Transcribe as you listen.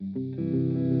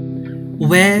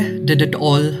Where did it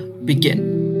all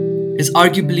begin? Is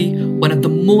arguably one of the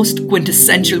most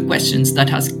quintessential questions that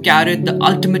has carried the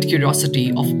ultimate curiosity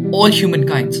of all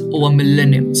humankind over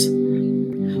millenniums.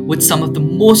 With some of the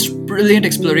most brilliant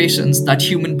explorations that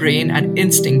human brain and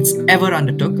instincts ever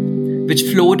undertook, which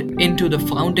flowed into the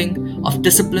founding of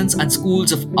disciplines and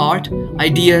schools of art,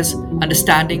 ideas,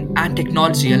 understanding, and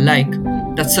technology alike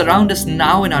that surround us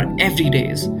now in our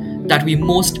everydays, that we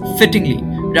most fittingly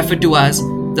refer to as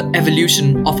the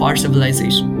evolution of our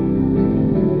civilization.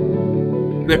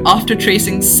 We're after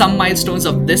tracing some milestones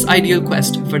of this ideal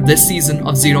quest for this season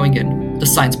of Zeroing In, the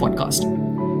Science Podcast.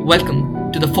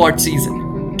 Welcome to the fourth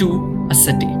season, To a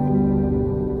City.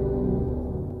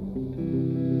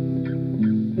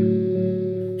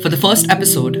 For the first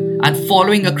episode, and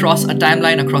following across a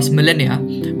timeline across millennia,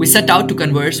 we set out to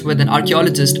converse with an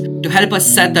archaeologist to help us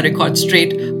set the record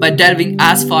straight by delving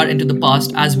as far into the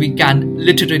past as we can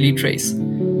literally trace.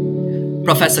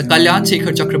 Professor Kalyan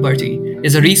Shekhar Chakrabarti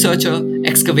is a researcher,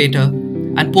 excavator,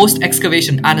 and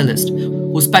post-excavation analyst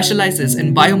who specializes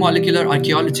in biomolecular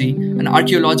archaeology and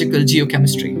archaeological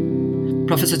geochemistry.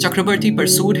 Professor Chakrabarti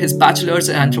pursued his bachelor's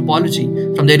in anthropology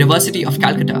from the University of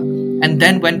Calcutta and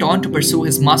then went on to pursue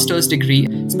his master's degree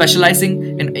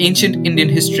specializing in ancient Indian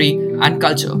history and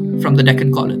culture from the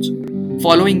Deccan College.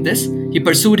 Following this, he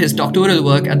pursued his doctoral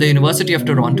work at the University of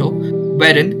Toronto,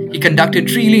 wherein he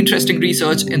conducted really interesting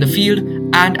research in the field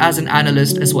and as an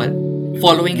analyst as well.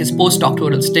 Following his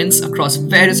postdoctoral stints across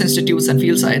various institutes and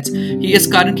field sites, he is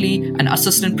currently an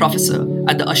assistant professor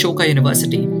at the Ashoka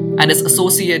University and is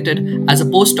associated as a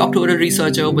postdoctoral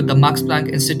researcher with the Max Planck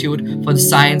Institute for the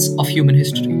Science of Human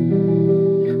History.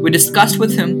 We discussed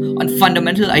with him on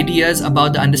fundamental ideas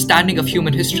about the understanding of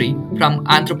human history from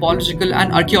anthropological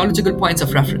and archaeological points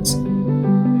of reference,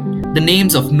 the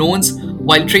names of knowns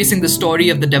while tracing the story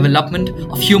of the development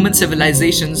of human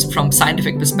civilizations from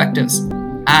scientific perspectives,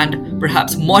 and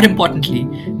perhaps more importantly,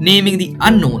 naming the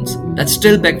unknowns that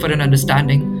still beg for an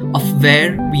understanding of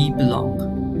where we belong.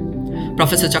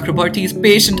 Professor Chakrabarti's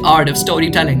patient art of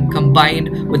storytelling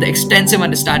combined with the extensive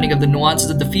understanding of the nuances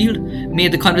of the field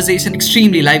made the conversation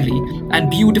extremely lively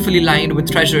and beautifully lined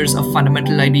with treasures of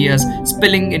fundamental ideas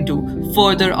spilling into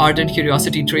further ardent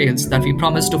curiosity trails that we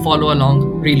promise to follow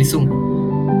along really soon.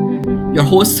 Your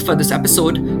hosts for this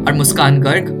episode are Muskan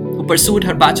Garg, who pursued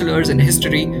her bachelor's in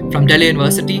history from Delhi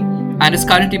University and is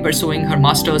currently pursuing her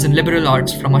master's in liberal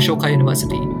arts from Ashoka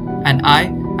University, and I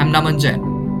am Naman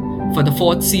Jain for the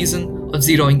fourth season of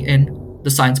Zeroing In,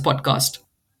 the Science Podcast.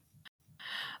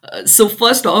 So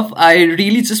first off, I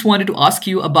really just wanted to ask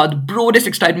you about the broadest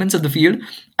excitements of the field.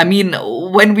 I mean,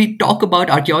 when we talk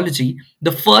about archaeology,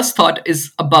 the first thought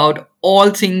is about all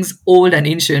things old and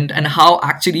ancient and how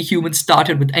actually humans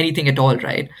started with anything at all,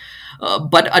 right?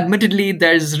 But admittedly,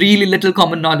 there's really little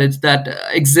common knowledge that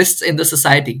exists in the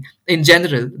society in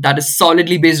general that is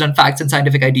solidly based on facts and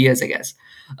scientific ideas, I guess.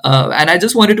 And I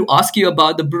just wanted to ask you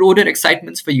about the broader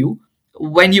excitements for you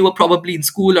when you were probably in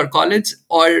school or college,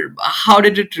 or how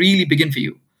did it really begin for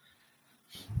you?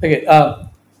 Okay.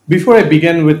 Before I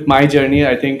begin with my journey,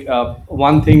 I think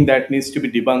one thing that needs to be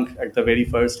debunked at the very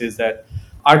first is that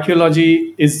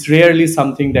archaeology is rarely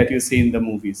something that you see in the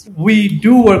movies. We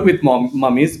do work with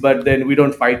mummies, but then we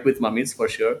don't fight with mummies for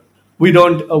sure. We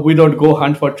don't go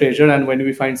hunt for treasure, and when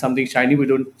we find something shiny,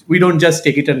 we don't just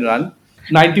take it and run.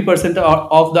 90%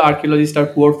 of the archaeologists are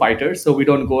poor fighters, so we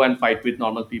don't go and fight with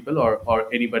normal people or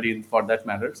anybody for that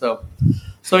matter. So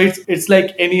it's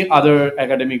like any other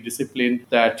academic discipline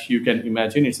that you can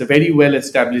imagine. It's a very well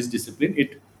established discipline.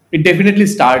 It definitely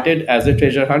started as a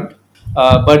treasure hunt,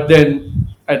 but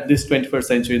then at this 21st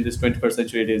century, in this 21st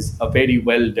century, it is a very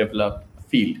well developed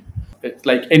field. It's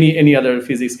like any other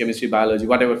physics, chemistry, biology,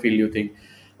 whatever field you think.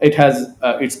 It has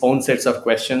its own sets of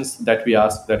questions that we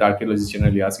ask, that archaeologists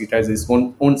generally ask. It has its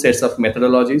own sets of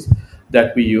methodologies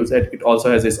that we use. It also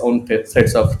has its own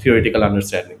sets of theoretical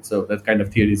understanding. So that kind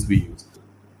of theories we use.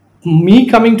 Me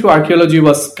coming to archaeology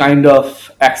was kind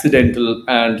of accidental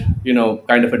and,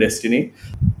 kind of a destiny.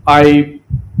 I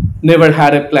never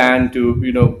had a plan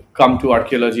to, come to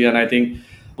archaeology. And I think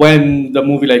when the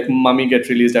movie like Mummy get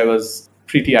released, I was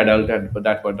pretty adult at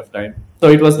that point of time. So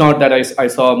it was not that I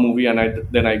saw a movie and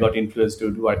then I got influenced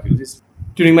to do archaeology.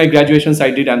 During my graduations,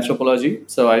 I did anthropology.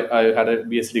 So I had a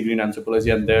BSc degree in anthropology,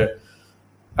 and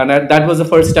that was the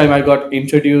first time I got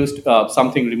introduced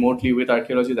something remotely with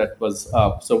archaeology. That was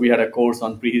so we had a course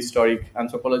on prehistoric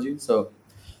anthropology. So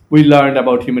we learned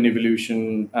about human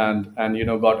evolution and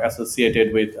got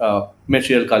associated with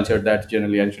material culture that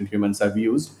generally ancient humans have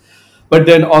used. But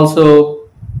then also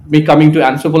me coming to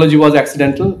anthropology was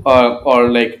accidental or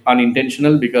like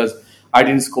unintentional, because I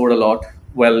didn't score a lot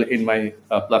well in my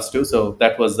plus two, so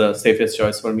that was the safest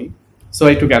choice for me. So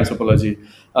I took anthropology.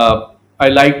 I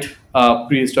liked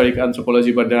prehistoric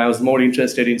anthropology, but then I was more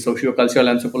interested in socio-cultural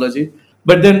anthropology.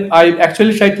 But then I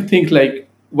actually tried to think like,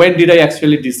 when did I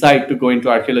actually decide to go into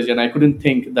archaeology? And I couldn't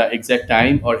think the exact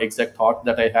time or exact thought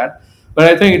that I had. But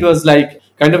I think it was like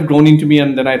kind of grown into me.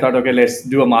 And then I thought, okay, let's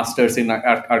do a master's in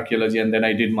archaeology. And then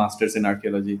I did master's in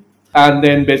archaeology. And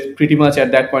then pretty much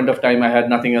at that point of time, I had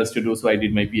nothing else to do. So I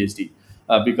did my PhD.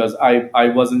 Because I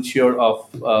wasn't sure of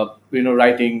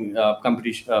writing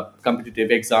competitive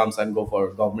exams and go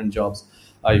for government jobs.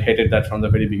 I hated that from the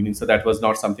very beginning, so that was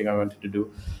not something I wanted to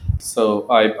do. So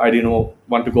I didn't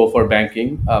want to go for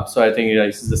banking. So I think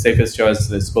it's the safest choice.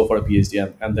 Let's go for a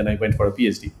PhD, and then I went for a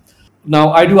PhD.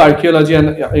 Now I do archaeology,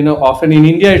 and often in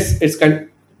India, it's kind of,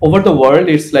 over the world,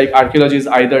 it's like archaeology is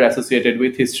either associated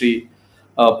with history,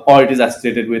 or it is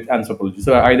associated with anthropology.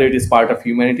 So either it is part of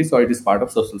humanities or it is part of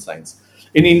social science.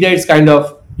 In India, it's kind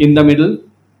of in the middle.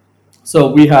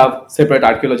 So we have separate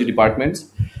archaeology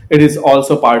departments. It is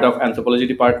also part of anthropology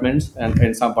departments, and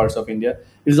in some parts of India,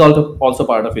 it is also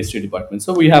part of history departments.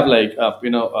 So we have like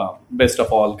best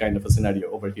of all kind of a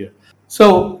scenario over here.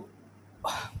 So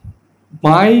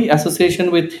my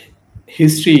association with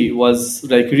history was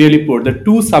like really poor. The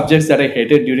two subjects that I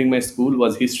hated during my school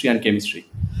was history and chemistry.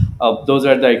 Those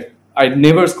are like, I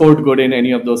never scored good in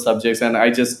any of those subjects, and I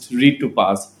just read to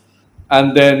pass.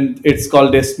 And then it's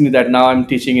called destiny that now I'm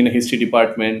teaching in a history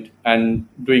department and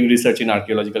doing research in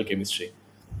archaeological chemistry.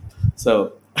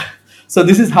 So, so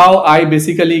this is how I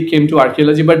basically came to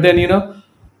archaeology. But then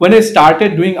when I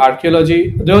started doing archaeology,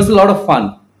 there was a lot of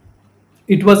fun.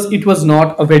 It was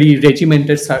not a very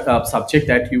regimented subject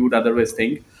that you would otherwise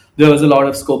think. There was a lot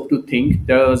of scope to think.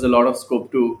 There was a lot of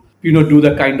scope to do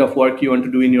the kind of work you want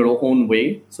to do in your own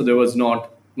way. So there was not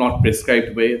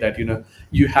prescribed way that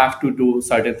you have to do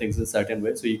certain things in certain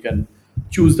way. So you can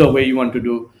choose the way you want to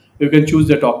do. You can choose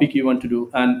the topic you want to do.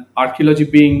 And archaeology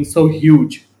being so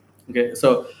huge, okay,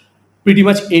 so pretty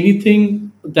much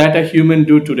anything that a human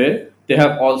do today, they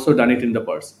have also done it in the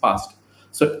past.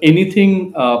 So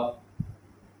anything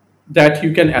that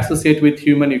you can associate with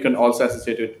human, you can also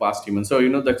associate with past human. So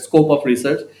the scope of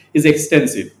research is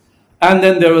extensive. And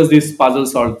then there was this puzzle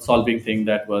solving thing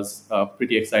that was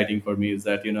pretty exciting for me. Is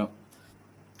that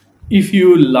if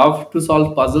you love to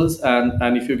solve puzzles,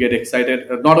 and if you get excited,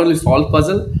 not only solve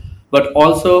puzzle, but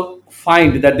also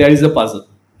find that there is a puzzle,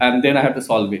 and then I have to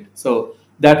solve it. So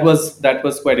that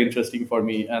was quite interesting for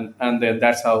me, and then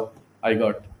that's how I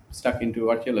got stuck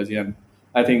into archaeology. And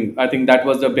I think that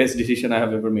was the best decision I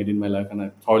have ever made in my life, and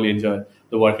I thoroughly enjoy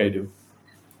the work I do.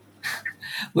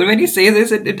 But when you say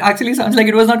this, it actually sounds like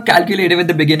it was not calculative at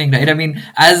the beginning, right? I mean,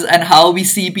 as and how we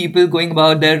see people going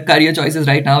about their career choices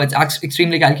right now, it's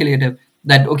extremely calculative.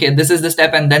 That, okay, this is the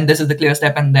step, and then this is the clear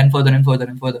step, and then further and further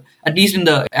and further. At least in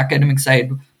the academic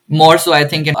side, more so, I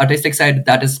think in artistic side,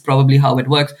 that is probably how it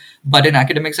works. But in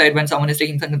academic side, when someone is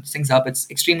taking things up, it's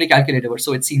extremely calculative, or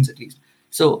so it seems at least.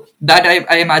 So that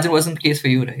I imagine wasn't the case for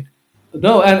you, right?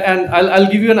 No, and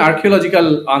I'll give you an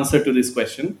archaeological answer to this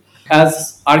question.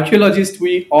 As archaeologists,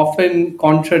 we often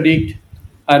contradict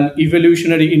an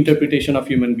evolutionary interpretation of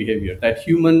human behavior, that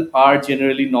humans are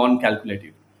generally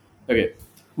non-calculative. Okay,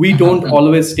 we don't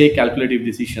always take calculative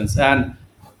decisions, and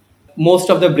most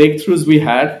of the breakthroughs we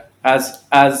had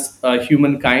as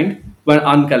humankind were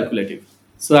uncalculative.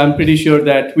 So I'm pretty sure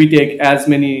that we take as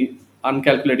many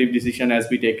uncalculative decisions as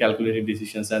we take calculative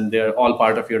decisions, and they're all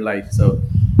part of your life. So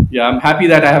yeah, I'm happy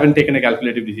that I haven't taken a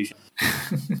calculative decision.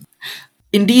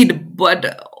 Indeed,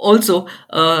 but also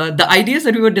the ideas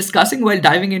that we were discussing while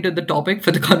diving into the topic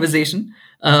for the conversation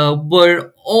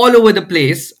were all over the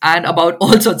place and about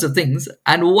all sorts of things.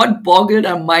 And what boggled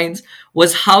our minds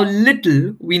was how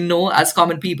little we know as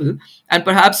common people. And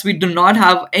perhaps we do not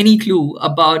have any clue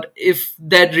about if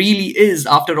there really is,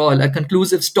 after all, a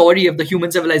conclusive story of the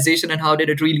human civilization and how did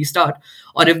it really start,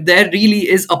 or if there really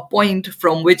is a point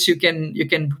from which you can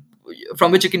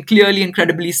clearly and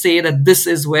credibly say that this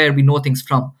is where we know things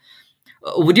from.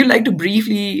 Would you like to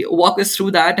briefly walk us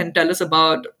through that and tell us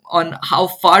about on how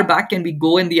far back can we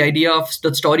go in the idea of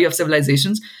the story of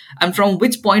civilizations, and from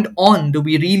which point on do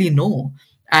we really know?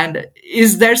 And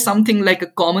is there something like a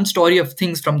common story of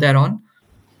things from there on?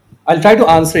 I'll try to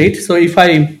answer it. So if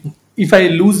I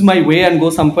lose my way and go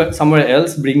somewhere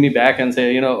else, bring me back and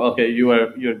say, okay,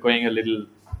 you're going a little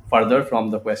further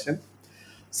from the question.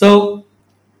 So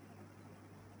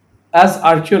as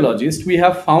archaeologists, we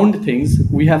have found things,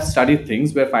 we have studied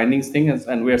things, we're finding things,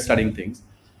 and we're studying things.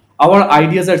 Our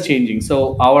ideas are changing.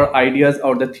 So our ideas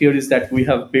or the theories that we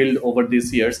have built over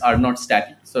these years are not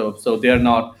static. So they are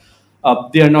not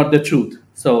the truth.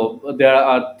 So there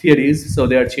are theories, so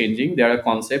they are changing. There are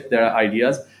concepts, there are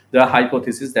ideas, there are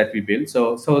hypotheses that we build.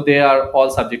 So they are all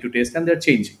subject to test and they're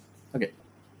changing. Okay.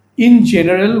 In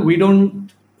general, we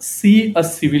don't see a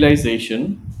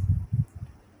civilization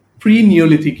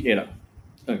pre-Neolithic era.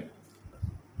 Okay.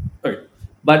 Okay.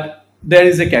 But there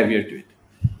is a caveat to it.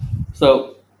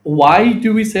 So why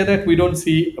do we say that we don't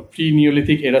see a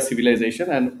pre-Neolithic era civilization,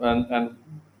 and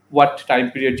what time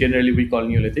period generally we call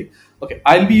Neolithic? Okay,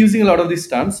 I'll be using a lot of these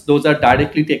terms. Those are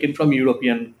directly taken from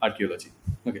European archaeology.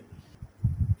 Okay,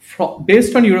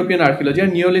 based on European archaeology, a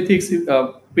Neolithic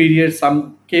period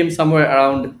came somewhere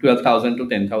around 12,000 to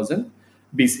 10,000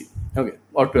 BC. Okay,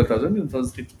 or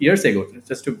 12,000 years ago,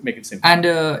 just to make it simple. And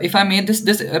if I may, this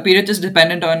period is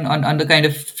dependent on the kind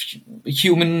of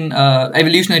human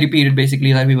evolutionary period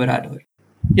basically that we were at.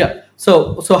 Yeah.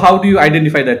 So how do you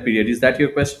identify that period? Is that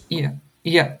your question? Yeah.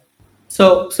 Yeah.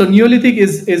 So Neolithic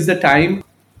is the time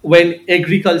when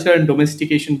agriculture and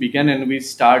domestication began, and we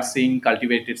start seeing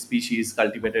cultivated species,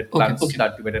 cultivated plants,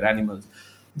 cultivated animals.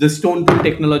 The stone tool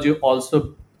technology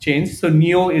also changed. So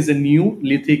Neo is a new,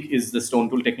 Lithic is the stone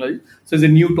tool technology. So it's a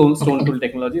new stone tool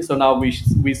technology. So now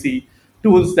we see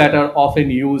tools that are often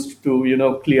used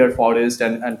to clear forest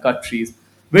and cut trees.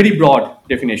 Very broad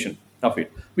definition of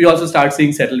it. We also start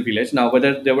seeing settled village. Now,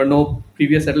 whether there were no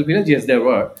previous settled village, yes, there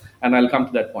were, and I'll come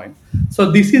to that point.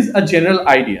 So this is a general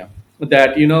idea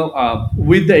that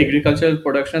with the agricultural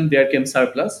production there came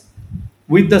surplus.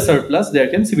 With the surplus there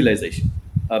came civilization,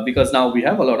 because now we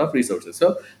have a lot of resources.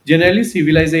 So generally,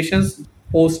 civilizations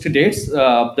post dates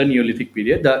the Neolithic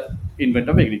period, the invent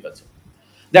of agriculture.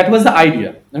 That was the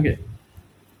idea. Okay.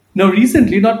 Now,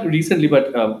 recently, not recently,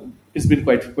 but it's been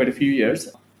quite a few years,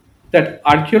 that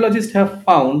archaeologists have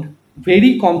found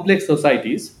very complex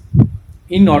societies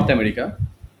in North America.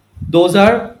 Those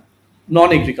are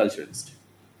non-agriculturalist.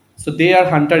 So they are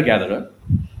hunter-gatherer,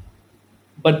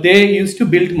 but they used to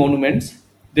build monuments.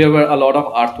 There were a lot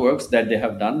of artworks that they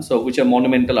have done, so which are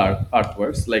monumental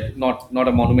artworks, like not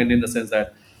a monument in the sense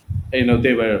that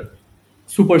they were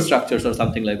superstructures or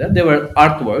something like that. They were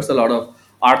artworks, a lot of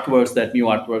artworks, that new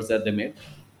artworks that they made,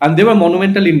 and they were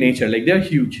monumental in nature. Like they're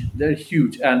huge,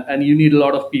 and you need a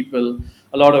lot of people,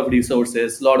 a lot of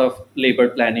resources, a lot of labor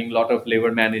planning, a lot of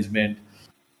labor management.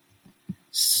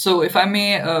 So, if I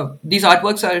may, these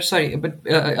artworks are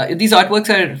these artworks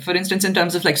are, for instance, in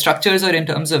terms of like structures, or in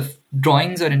terms of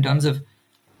drawings, or in terms of.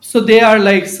 So they are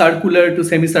like circular to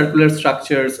semicircular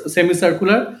structures,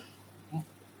 semicircular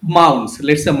mounds.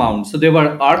 Let's say mounds. So they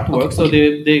were artworks. So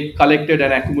they collected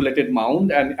and accumulated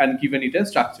mound and given it a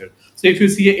structure. So if you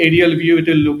see an aerial view, it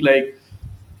will look like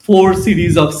 4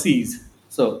 series of C's.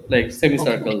 So like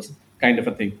semicircles, kind of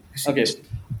a thing. Okay.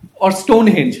 Or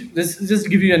Stonehenge. Just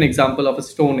give you an example of a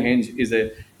Stonehenge is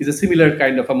a similar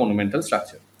kind of a monumental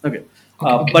structure. Okay.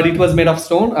 But it was made of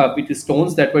stone, with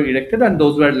stones that were erected, and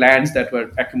those were lands that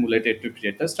were accumulated to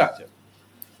create the structure.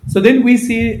 So then we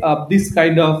see this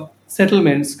kind of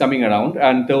settlements coming around,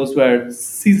 and those were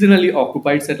seasonally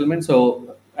occupied settlements.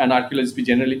 So, and archaeologists, we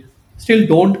generally still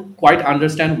don't quite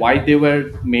understand why they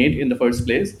were made in the first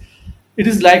place. It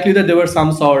is likely that there were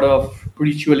some sort of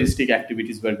ritualistic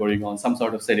activities were going on, some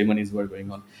sort of ceremonies were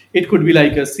going on. It could be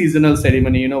like a seasonal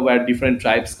ceremony, where different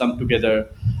tribes come together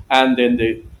and then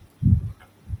they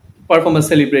perform a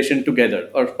celebration together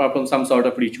or perform some sort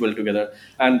of ritual together,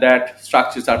 and that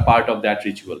structures are part of that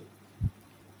ritual.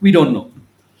 We don't know.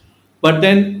 But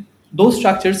then those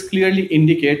structures clearly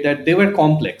indicate that they were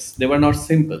complex, they were not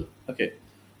simple. Okay.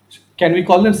 Can we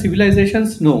call them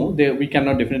civilizations? No, we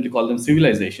cannot definitely call them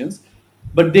civilizations,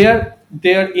 but they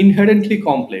are inherently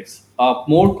complex,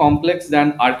 more complex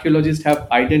than archaeologists have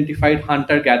identified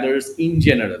hunter-gatherers in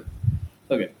general.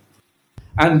 Okay.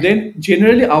 And then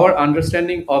generally our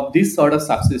understanding of this sort of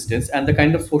subsistence and the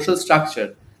kind of social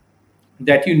structure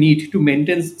that you need to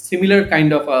maintain similar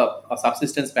kind of a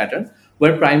subsistence pattern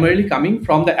were primarily coming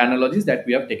from the analogies that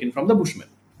we have taken from the Bushmen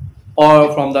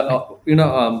or from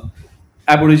the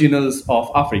Aboriginals of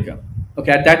Africa.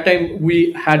 Okay, at that time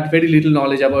we had very little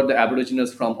knowledge about the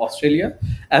Aboriginals from Australia,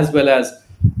 as well as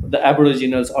the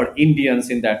Aboriginals or Indians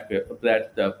in that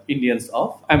the Indians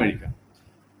of America.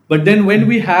 But then when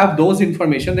we have those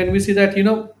information, then we see that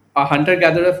a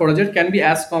hunter-gatherer forager can be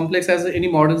as complex as any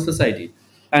modern society,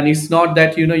 and it's not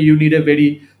that you need a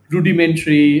very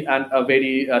rudimentary and a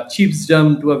very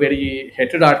chiefdom to a very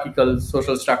hierarchical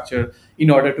social structure in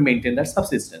order to maintain that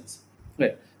subsistence.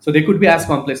 Right. So they could be as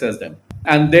complex as them.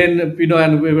 And then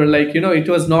and we were like it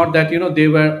was not that they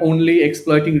were only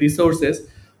exploiting resources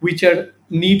which are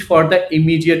need for the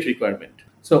immediate requirement.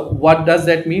 So what does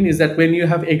that mean is that when you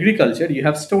have agriculture, you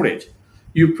have storage.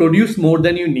 You produce more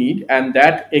than you need, and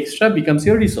that extra becomes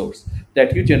your resource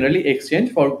that you generally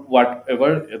exchange for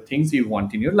whatever things you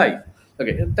want in your life.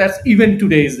 Okay, that's even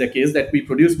today is the case that we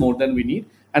produce more than we need,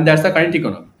 and that's the current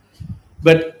economy.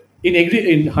 But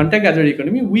in hunter-gatherer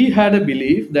economy, we had a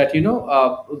belief that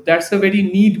that's a very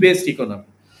need-based economy.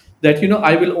 That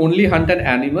I will only hunt an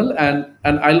animal, and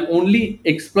I'll only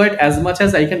exploit as much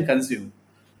as I can consume.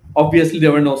 Obviously,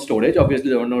 there were no storage. Obviously,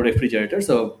 there were no refrigerators.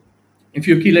 So, if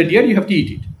you kill a deer, you have to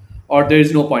eat it, or there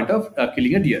is no point of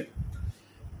killing a deer.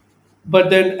 But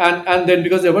then, and then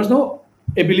because there was no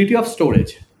ability of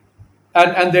storage,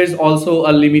 and there's also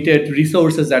a limited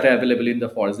resources that are available in the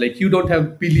forest. Like you don't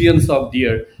have billions of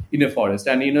deer in a forest,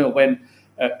 and when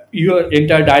your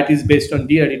entire diet is based on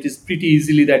deer, it is pretty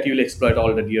easily that you'll exploit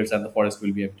all the deers and the forest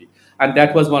will be empty. And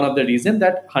that was one of the reasons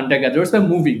that hunter gatherers were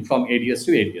moving from areas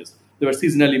to areas. They were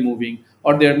seasonally moving,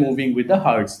 or they're moving with the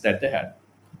herds that they had.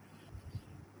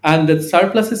 And the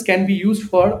surpluses can be used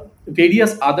for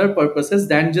various other purposes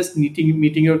than just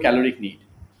meeting your caloric need.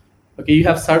 Okay, you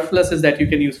have surpluses that you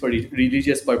can use for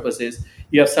religious purposes.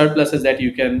 You have surpluses that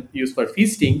you can use for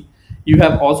feasting. You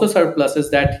have also surpluses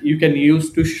that you can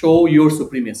use to show your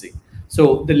supremacy.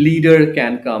 So the leader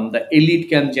can come, the elite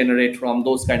can generate from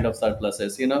those kind of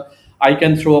surpluses. I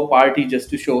can throw a party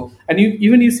just to show. And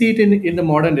even you see it in the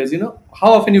modern days.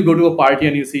 How often you go to a party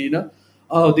and you see,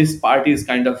 oh, this party is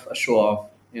kind of a show off.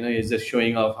 He's just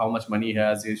showing off how much money he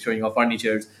has. He's showing off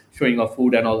furniture, showing off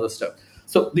food, and all this stuff.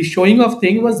 So the showing off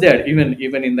thing was there even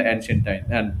in the ancient time,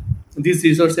 and these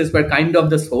resources were kind of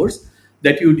the source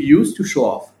that you'd use to show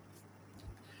off.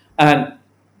 And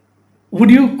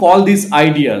would you call these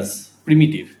ideas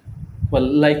primitive? Well,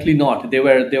 likely not. They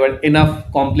were enough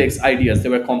complex ideas. They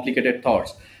were complicated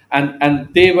thoughts,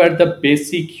 and they were the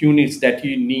basic units that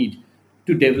you need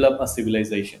to develop a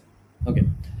civilization. Okay.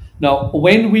 Now,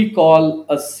 when we call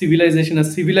a civilization,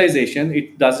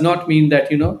 it does not mean that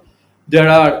there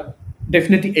are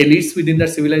definitely elites within that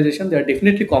civilization. There are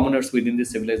definitely commoners within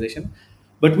this civilization,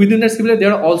 but within that civilization,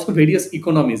 there are also various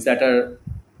economies that are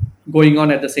going on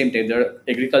at the same time. There are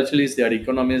agriculturalists, there are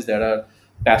economists, there are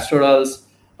pastorals,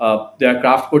 there are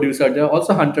craft producers, there are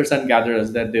also hunters and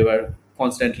gatherers that they were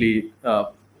constantly,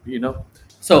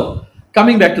 So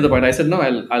coming back to the point, I said no,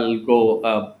 I'll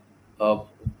go,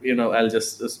 I'll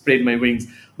just spread my wings.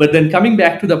 But then coming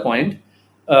back to the point,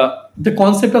 the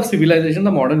concept of civilization,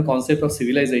 the modern concept of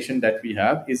civilization that we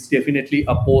have is definitely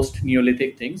a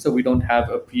post-Neolithic thing. So we don't have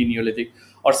a pre-Neolithic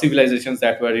or civilizations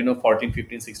that were 14,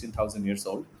 15, 16,000 years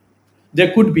old.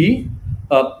 There could be,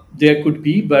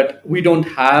 but we don't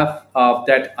have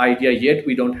that idea yet.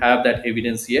 We don't have that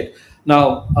evidence yet.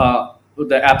 Now,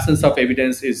 the absence of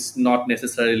evidence is not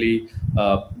necessarily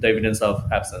the evidence of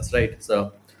absence, right?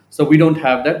 So we don't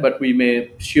have that, but we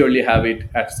may surely have it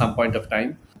at some point of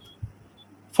time.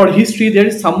 For history, there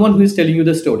is someone who is telling you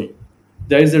the story.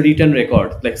 There is a written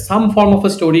record, like some form of a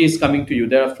story is coming to you.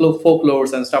 There are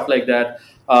folklores and stuff like that.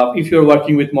 If you're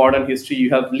working with modern history, you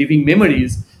have living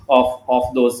memories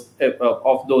of those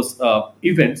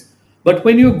events. But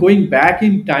when you're going back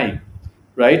in time,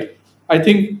 right? I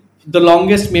think the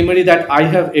longest memory that I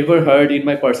have ever heard in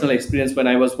my personal experience when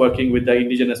I was working with the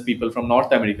indigenous people from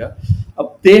North America,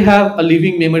 they have a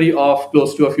living memory of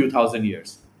close to a few thousand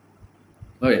years.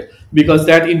 Okay, because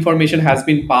that information has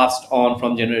been passed on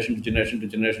from generation to generation to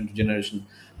generation to generation.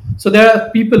 So there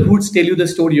are people who would tell you the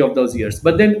story of those years.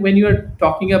 But then when you are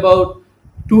talking about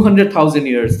 200,000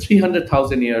 years,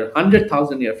 300,000 years,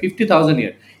 100,000 years, 50,000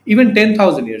 years, even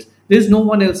 10,000 years, there's no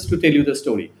one else to tell you the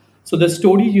story. So the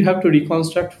story you have to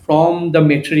reconstruct from the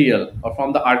material or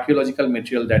from the archaeological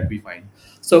material that we find.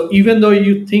 So even though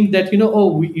you think that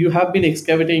you have been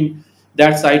excavating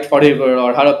that site forever,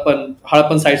 or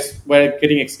Harappan sites were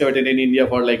getting excavated in India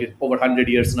for like over 100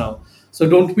 years now. So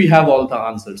don't we have all the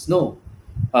answers? No.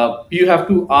 You have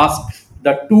to ask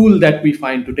the tool that we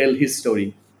find to tell his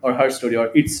story or her story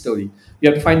or its story. You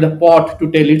have to find the pot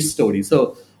to tell its story.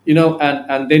 So,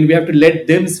 and then we have to let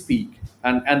them speak,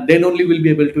 and then only we'll be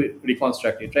able to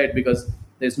reconstruct it, right? Because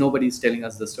there's nobody's telling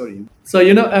us the story. So,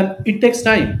 and it takes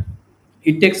time.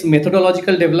 It takes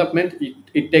methodological development.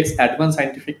 It takes advanced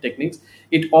scientific techniques.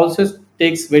 It also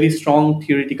takes very strong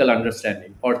theoretical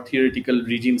understanding or theoretical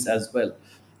regimes as well,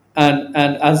 and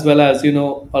as well as a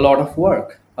lot of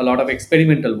work, a lot of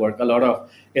experimental work, a lot of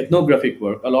ethnographic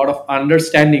work, a lot of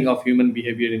understanding of human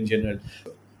behavior in general,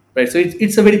 right? So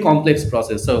it's a very complex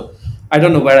process. So I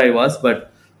don't know where I was,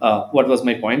 but what was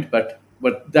my point? But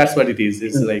that's what it is.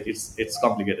 It's like it's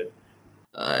complicated.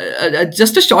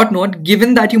 Just a short note,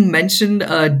 given that you mentioned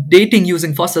dating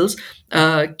using fossils,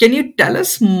 can you tell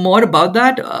us more about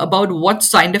that, about what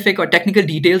scientific or technical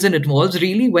details it involves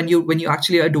really when you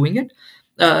actually are doing it?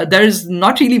 There's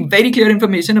not really very clear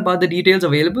information about the details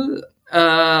available,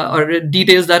 or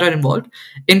details that are involved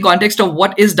in context of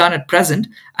what is done at present,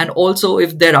 and also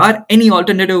if there are any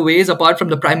alternative ways apart from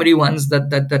the primary ones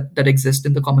that exist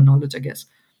in the common knowledge, I guess.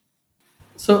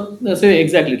 So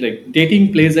exactly, like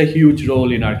dating plays a huge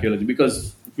role in archaeology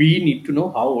because we need to know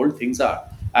how old things are,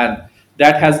 and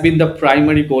that has been the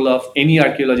primary goal of any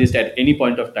archaeologist at any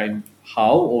point of time.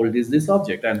 How old is this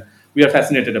object? And we are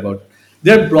fascinated about it.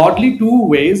 There are broadly two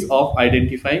ways of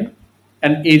identifying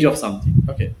an age of something.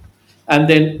 Okay, and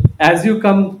then as you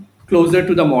come closer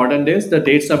to the modern days, the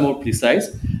dates are more precise.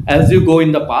 As you go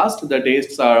in the past, the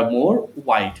dates are more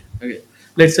wide. Okay,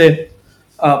 let's say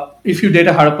if you date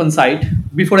a Harappan site,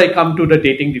 before I come to the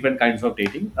dating, different kinds of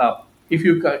dating, if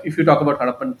you talk about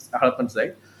Harappan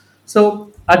site,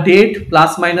 so a date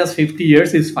plus minus 50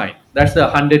 years is fine. That's the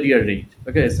 100-year range.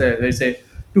 Okay, so they say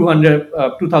 200,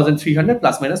 2300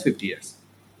 plus minus 50 years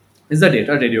is the date,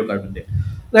 a radiocarbon date.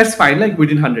 That's fine, like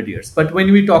within 100 years. But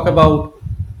when we talk about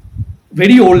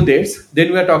very old dates,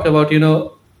 then we are talking about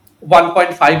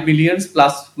 1.5 billions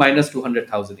plus minus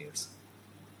 200,000 years.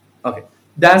 Okay,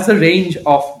 that's the range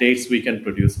of dates we can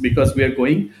produce because we are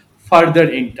going further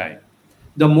in time.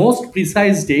 The most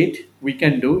precise date we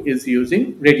can do is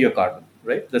using radiocarbon,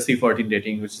 right? The C14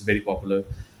 dating, which is very popular,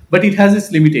 but it has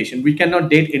its limitation. We cannot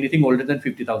date anything older than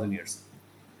 50,000 years.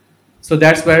 So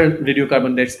that's where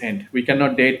radiocarbon dates end. We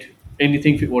cannot date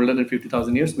anything older than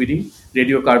 50,000 years within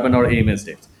radiocarbon or AMS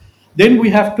dates. Then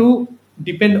we have to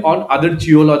depend on other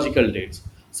geological dates.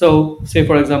 So, say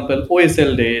for example,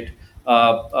 OSL date,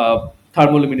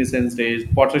 thermoluminescence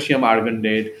date, potassium argon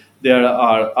date, there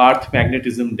are earth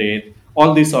magnetism date,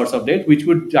 all these sorts of date which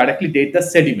would directly date the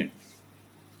sediment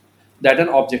that an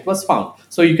object was found.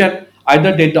 So you can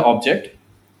either date the object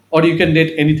or you can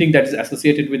date anything that is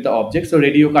associated with the object. So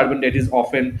radiocarbon date is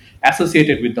often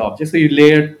associated with the object. So you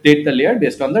date the layer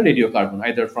based on the radiocarbon,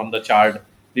 either from the charred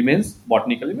remains,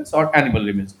 botanical remains, or animal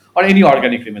remains, or any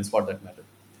organic remains for that matter.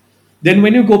 Then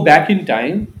when you go back in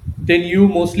time, then you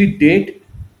mostly date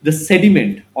the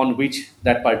sediment on which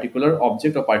that particular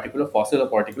object or particular fossil or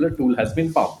particular tool has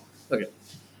been found. Okay.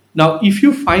 Now, if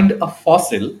you find a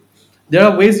fossil, there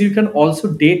are ways you can also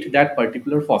date that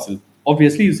particular fossil.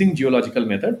 Obviously, using geological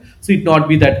method, so it not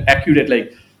be that accurate,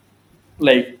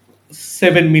 like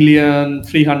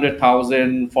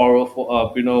 7,300,000 for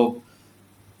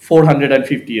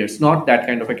 450 years. Not that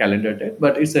kind of a calendar date,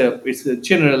 but it's a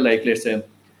general, like let's say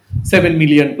 7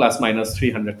 million plus minus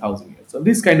 300,000 years. So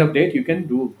this kind of date you can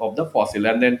do of the fossil,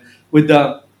 and then with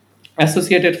the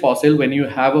associated fossil, when you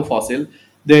have a fossil,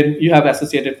 then you have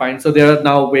associated finds. So there are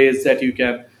now ways that you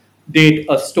can date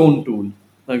a stone tool.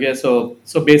 Okay, so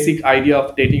basic idea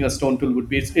of dating a stone tool would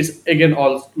be it's again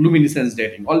all luminescence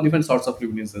dating, all different sorts of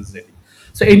luminescence dating.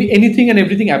 So anything and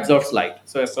everything absorbs light.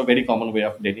 So it's a very common way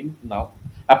of dating now,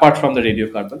 apart from the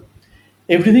radiocarbon.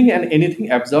 Everything and anything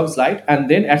absorbs light, and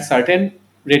then at certain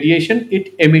radiation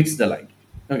it emits the light.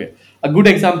 Okay, a good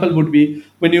example would be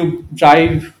when you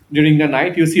drive during the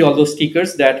night, you see all those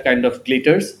stickers that kind of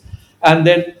glitters, and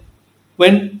then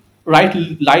when light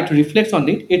reflects on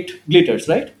it, it glitters,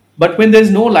 right? But when there is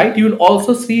no light, you will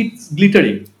also see it's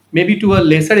glittering, maybe to a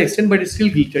lesser extent, but it's still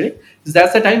glittering. So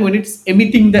that's the time when it's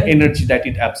emitting the energy that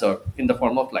it absorbed in the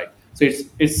form of light. So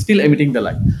it's still emitting the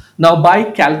light. Now,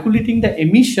 by calculating the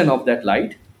emission of that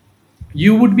light,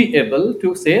 you would be able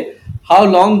to say how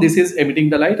long this is emitting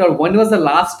the light, or when was the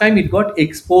last time it got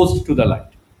exposed to the light.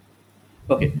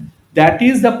 Okay, that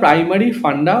is the primary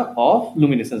funda of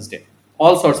luminescence dating.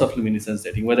 All sorts of luminescence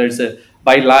dating, whether it's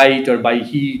by light or by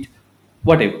heat,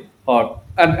 whatever.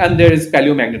 And there is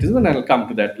paleomagnetism, and I'll come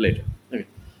to that later. Okay,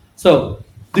 so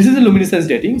this is the luminescence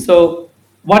dating. So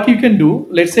what you can do,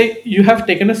 let's say you have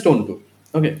taken a stone tool.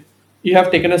 Okay, you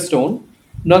have taken a stone.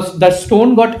 Now the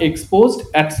stone got exposed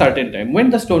at certain time when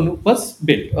the stone was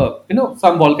built.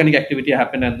 Some volcanic activity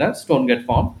happened and the stone get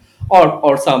formed,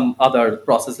 or some other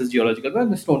processes geological when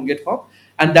the stone get formed,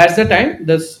 and that's the time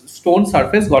the stone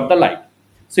surface got the light.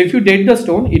 So if you date the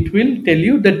stone, it will tell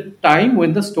you the time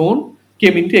when the stone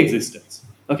came into existence.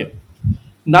 Okay,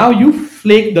 now you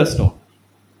flake the stone.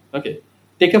 Okay,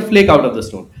 take a flake out of the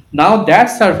stone. Now that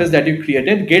surface that you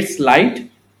created gets light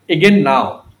again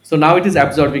now. So now it is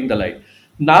absorbing the light.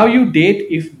 Now you date,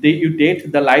 you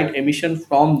date the light emission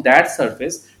from that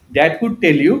surface, that would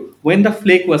tell you when the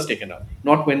flake was taken out,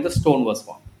 not when the stone was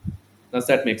formed. Does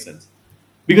that make sense?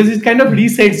 Because it kind of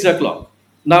resets the clock.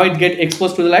 Now it get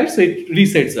exposed to the light, so it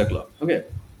resets the clock. Okay.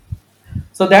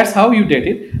 So that's how you date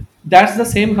it. That's the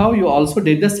same how you also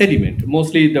date the sediment.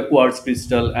 Mostly the quartz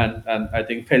crystal and I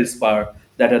think feldspar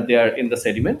that are there in the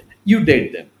sediment. You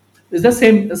date them. It's the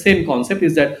same concept.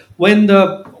 Is that when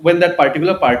that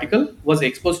particular particle was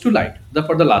exposed to light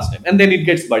for the last time, and then it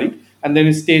gets buried, and then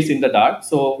it stays in the dark,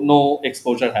 so no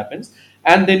exposure happens,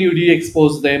 and then you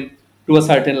re-expose them to a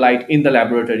certain light in the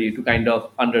laboratory to kind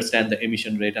of understand the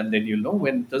emission rate, and then you'll know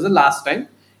when was the last time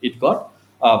it got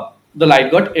the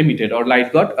light got emitted or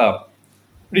light got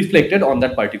reflected on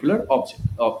that particular object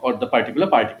or the particular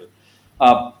particle.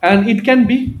 And it can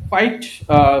be quite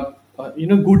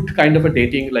good kind of a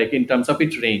dating, like in terms of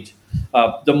its range.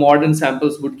 The modern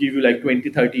samples would give you like 20,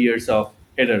 30 years of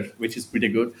error, which is pretty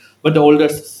good, but the older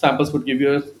samples would give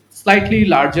you a slightly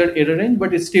larger error range,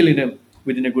 but it's still in a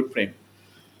within a good frame.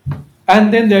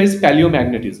 And then there is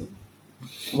paleomagnetism.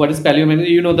 What is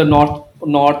paleomagnetism? The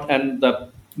north and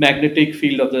the magnetic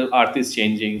field of the earth is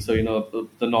changing. So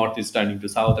the north is turning to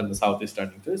south and the south is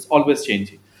turning to, it's always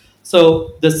changing.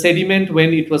 So the sediment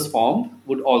when it was formed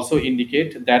would also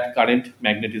indicate that current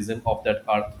magnetism of that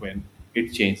earth when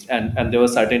it changed, and there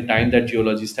was certain time that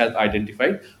geologists have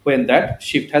identified when that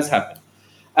shift has happened.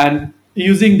 And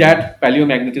using that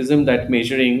paleomagnetism, that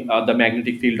measuring the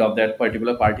magnetic field of that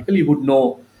particular particle, you would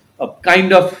know,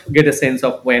 kind of get a sense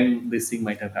of when this thing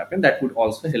might have happened. That would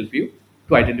also help you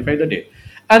to identify the date.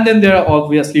 And then there are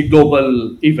obviously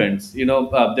global events.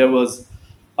 There was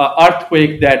an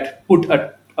earthquake that put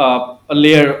a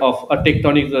layer of a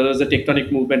tectonic, there was a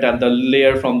tectonic movement, and the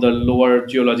layer from the lower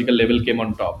geological level came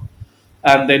on top.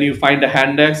 And then you find a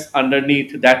hand axe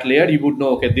underneath that layer, you would know,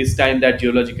 okay, this time that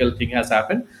geological thing has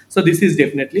happened, so this is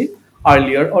definitely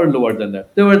earlier or lower than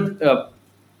that. There were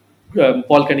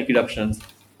volcanic eruptions,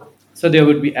 so there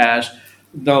would be ash.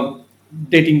 The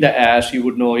dating the ash, you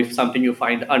would know if something you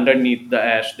find underneath the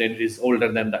ash, then it is older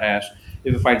than the ash.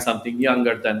 If you find something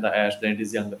younger than the ash, then it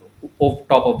is younger. Off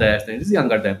top of the ash, then it is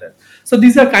younger than that. So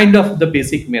these are kind of the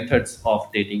basic methods of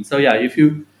dating. So yeah, if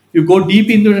you go deep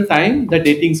into the time, the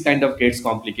dating kind of gets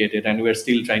complicated, and we're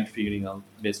still trying to figuring out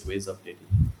best ways of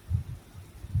dating.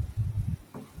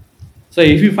 So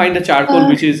if you find a charcoal Uh,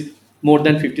 which is more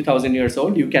than 50,000 years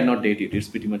old, you cannot date it. It's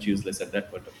pretty much useless at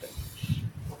that point of time.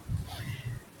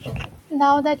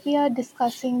 Now that we are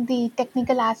discussing the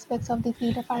technical aspects of the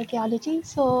field of archaeology,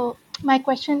 so my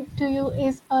question to you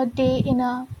is a day in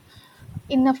a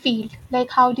field. Like,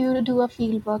 how do you do a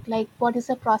field work? Like, what is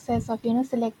the process of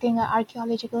selecting an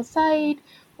archaeological site?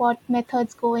 What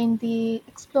methods go in the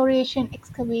exploration,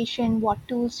 excavation? What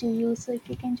tools you use? So if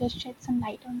you can just shed some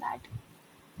light on that.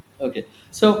 Okay,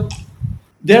 so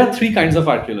there are three kinds of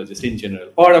archaeologists in general,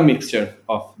 or a mixture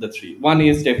of the three. One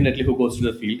is definitely who goes to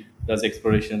the field, does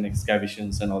exploration,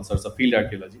 excavations, and all sorts of field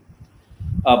archaeology.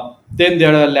 Then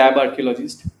there are lab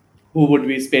archaeologists who would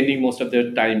be spending most of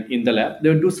their time in the lab. They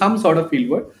would do some sort of field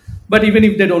work, but even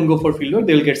if they don't go for field work,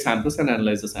 they'll get samples and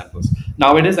analyze the samples.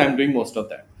 Nowadays, I'm doing most of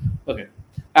that. Okay,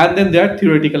 and then there are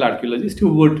theoretical archaeologists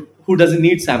who doesn't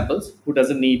need samples, who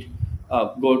doesn't need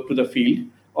go to the field,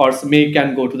 or may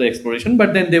can go to the exploration,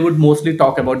 but then they would mostly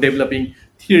talk about developing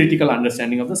theoretical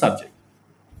understanding of the subject,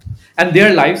 and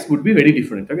their lives would be very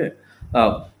different. Okay,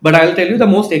 but I'll tell you, the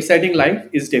most exciting life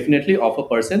is definitely of a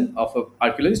person, of an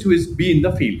archaeologist who is be in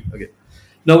the field. Okay,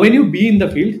 now when you be in the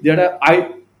field, there are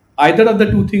either of the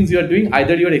two things you are doing.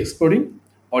 Either you are exploring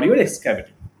or you are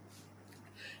excavating.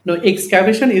 Now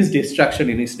excavation is destruction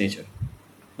in its nature.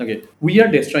 Okay, we are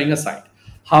destroying a site.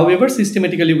 However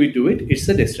systematically we do it, it's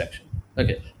a destruction.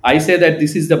 Okay, I say that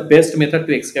this is the best method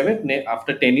to excavate.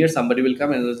 After 10 years somebody will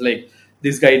come and was like,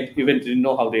 this guy even didn't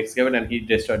know how to excavate, and he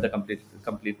destroyed the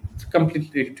completely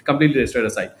destroyed the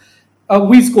site.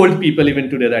 We scold people even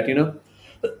today that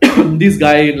this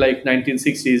guy in like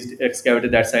 1960s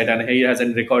excavated that site and he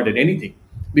hasn't recorded anything,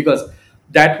 because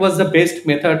that was the best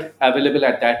method available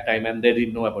at that time and they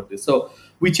didn't know about this. So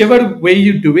whichever way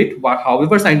you do it,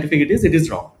 however scientific it is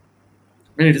wrong,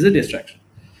 and it is a distraction.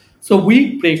 So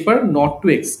we prefer not to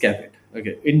excavate.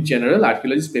 Okay, in general,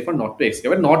 archaeologists prefer not to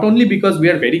excavate. Not only because we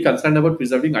are very concerned about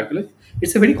preserving archaeology,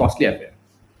 it's a very costly affair.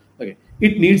 Okay,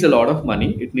 it needs a lot of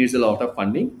money. It needs a lot of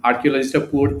funding. Archaeologists are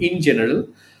poor in general.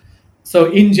 So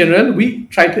in general, we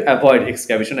try to avoid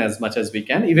excavation as much as we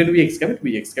can. Even we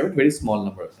excavate very small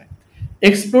number of times.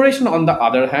 Exploration, on the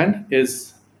other hand,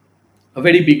 is a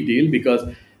very big deal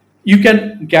because you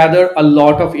can gather a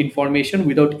lot of information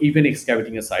without even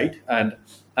excavating a site, and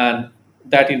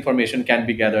that information can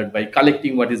be gathered by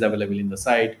collecting what is available in the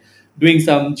site, doing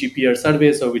some GPR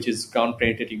surveys, so which is ground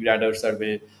penetrating radar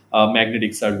survey,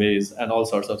 magnetic surveys, and all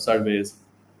sorts of surveys,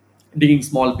 digging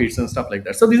small pits and stuff like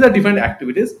that. So these are different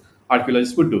activities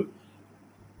archaeologists would do.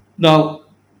 Now,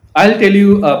 I'll tell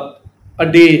you a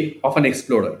day of an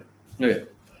explorer. Okay.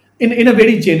 In a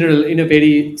very general, in a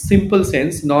very simple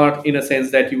sense, not in a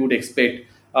sense that you would expect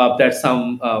that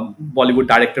some Bollywood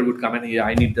director would come and, yeah,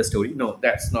 I need the story. No,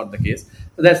 that's not the case.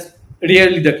 That's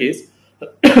rarely the case.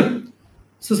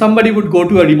 So somebody would go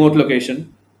to a remote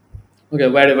location, okay,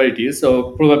 wherever it is.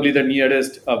 So probably the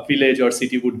nearest village or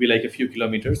city would be like a few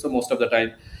kilometers. So most of the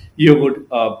time, you would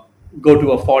go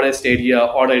to a forest area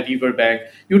or a river bank.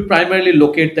 You would primarily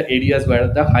locate the areas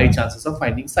where the high chances of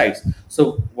finding sites.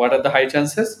 So what are the high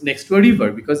chances? Next to a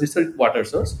river, because it's a water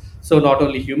source. So not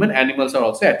only human, animals are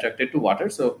also attracted to water.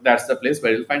 So that's the place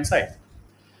where you'll find sites.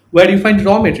 Where you find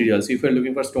raw materials, if you're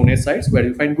looking for stone age sites, where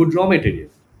you find good raw material.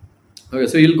 Okay,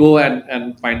 so you'll go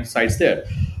and find sites there.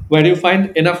 Where you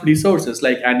find enough resources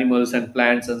like animals and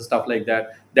plants and stuff like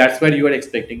that, that's where you are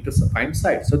expecting to find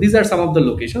sites. So these are some of the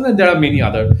locations, and there are many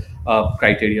other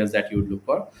criteria that you would look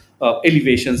for.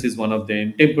 Elevations is one of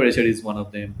them, temperature is one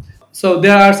of them. So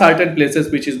there are certain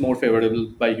places which is more favorable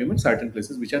by human, certain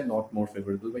places which are not more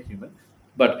favorable by human.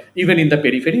 But even in the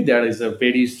periphery, there is a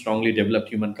very strongly developed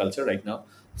human culture right now.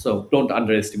 So don't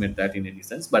underestimate that in any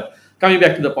sense. But coming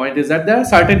back to the point is that there are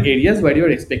certain areas where you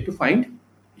expect to find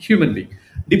human being.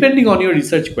 Depending on your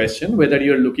research question, whether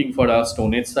you're looking for a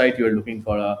Stone Age site, you're looking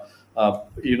for a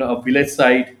village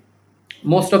site,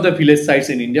 most of the village sites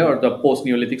in India or the post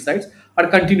Neolithic sites are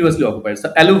continuously occupied.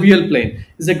 So alluvial plain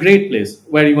is a great place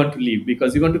where you want to live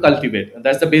because you want to cultivate, and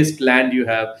that's the best land you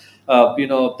have.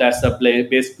 That's the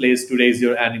best place to raise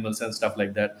your animals and stuff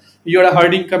like that. You're a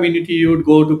herding community, you would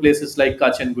go to places like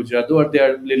Kutch and Gujarat, though they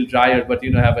are a little drier, but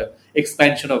have an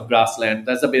expansion of grassland.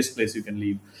 That's the best place you can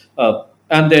live.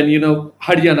 And then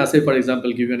Haryana, say for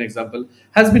example, give you an example,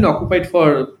 has been occupied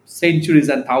for centuries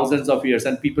and thousands of years,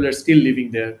 and people are still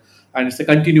living there, and it's a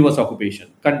continuous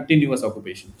occupation.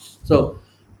 So,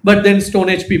 but then Stone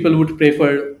Age people would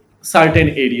prefer certain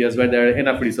areas where there are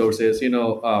enough resources,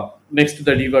 next to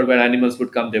the river where animals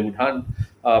would come, they would hunt,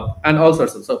 and all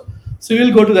sorts of. So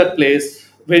you'll go to that place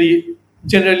very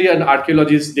generally. An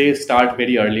archaeologist, they start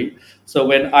very early. So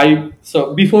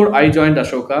before I joined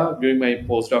Ashoka during my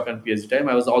postdoc and PhD time,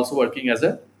 I was also working as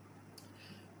a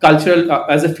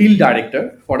field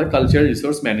director for a cultural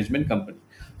resource management company.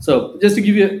 So just to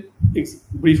give you a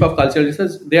brief of cultural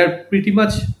research, they are pretty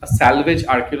much a salvage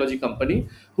archaeology company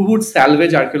who would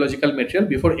salvage archaeological material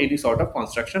before any sort of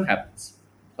construction happens.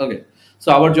 Okay,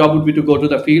 so our job would be to go to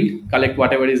the field, collect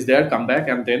whatever is there, come back,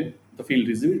 and then the field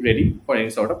is ready for any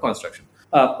sort of construction.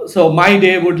 So my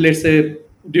day would, let's say,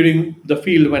 during the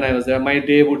field when I was there, my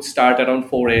day would start around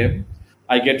 4 a.m.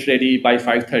 I get ready by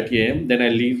 5:30 a.m. Then I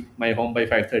leave my home by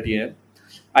 5:30 a.m.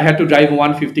 I had to drive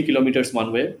 150 kilometers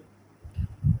one way,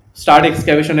 start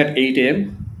excavation at 8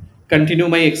 a.m., continue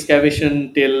my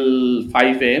excavation till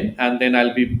 5 a.m., and then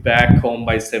I'll be back home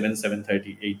by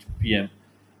 7:30, 8 p.m.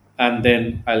 And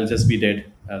then I'll just be dead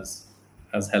as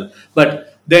hell.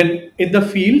 But then in the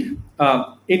field,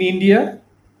 in India,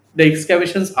 the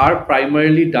excavations are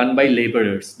primarily done by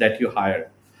laborers that you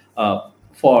hire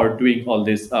for doing all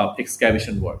this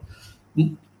excavation work.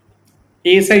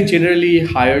 ASI generally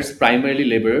hires primarily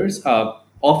laborers.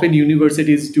 Often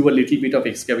universities do a little bit of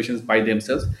excavations by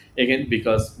themselves, again,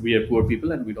 because we are poor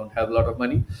people and we don't have a lot of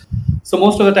money. So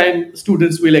most of the time,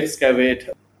 students will excavate,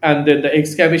 and then the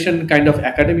excavation kind of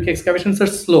academic excavations are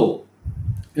slow.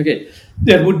 Okay,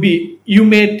 there would be, you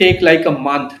may take like a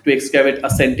month to excavate a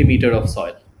centimeter of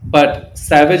soil, but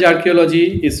savage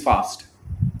archaeology is fast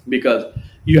because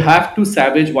you have to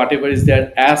savage whatever is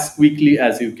there as quickly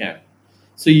as you can.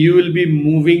 So you will be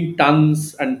moving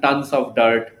tons and tons of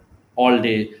dirt all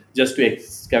day just to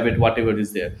excavate whatever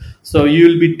is there. So you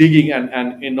will be digging,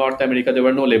 and in North America there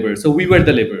were no laborers, so we were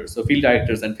the laborers, so field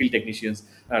directors and field technicians,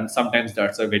 and sometimes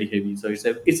darts are very heavy, so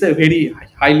it's a very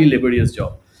highly laborious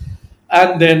job.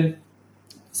 And then,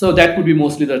 so that would be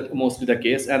mostly the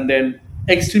case. And then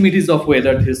extremities of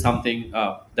weather is something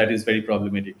that is very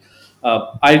problematic.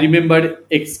 I remember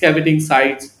excavating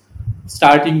sites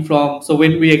starting from, so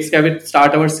when we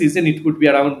start our season, it would be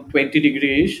around 20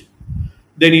 degrees,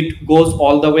 then it goes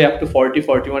all the way up to 40,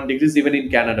 41 degrees even in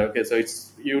Canada. Okay, so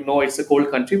it's a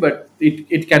cold country, but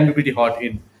it can be pretty hot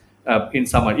in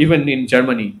summer. Even in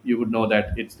Germany, you would know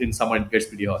that it's in summer it gets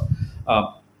pretty hot.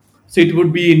 So it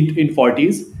would be in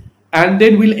 40s, and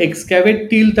then we'll excavate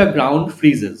till the ground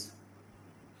freezes.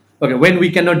 Okay, when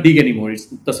we cannot dig anymore,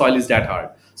 the soil is that hard.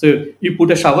 So you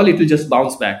put a shovel, it will just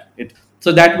bounce back.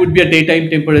 So that would be a daytime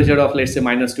temperature of, let's say,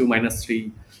 -2,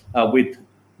 -3, with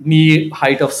knee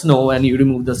height of snow, and you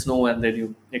remove the snow and then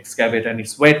you excavate, and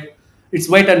it's wet. It's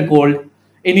wet and cold.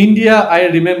 In India, I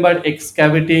remember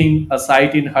excavating a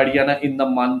site in Haryana in the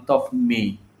month of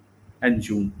May. and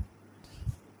June.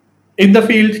 In the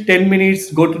field, 10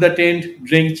 minutes, go to the tent,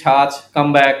 drink charge,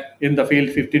 come back. In the field,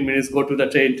 15 minutes, go to the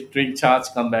tent, drink charge,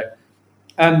 come back.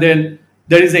 And then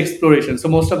there is exploration. So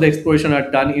most of the exploration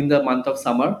are done in the month of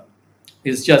summer.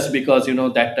 It's just because,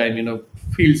 that time,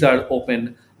 fields are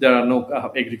open, there are no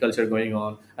agriculture going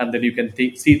on, and then you can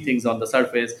see things on the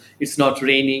surface. It's not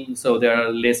raining, so there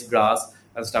are less grass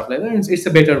and stuff like that. It's a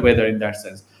better weather in that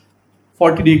sense.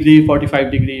 40-degree,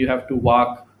 45-degree, you have to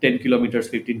walk 10 kilometers,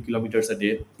 15 kilometers a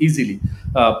day easily.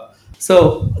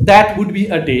 So that would be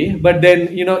a day, but then,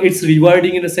 it's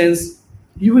rewarding in a sense.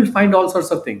 You will find all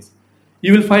sorts of things.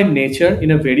 You will find nature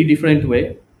in a very different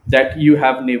way that you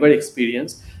have never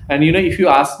experienced. And, if you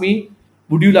ask me,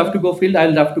 would you love to go field?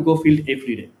 I'll love to go field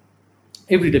every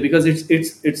day because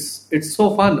it's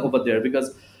so fun over there.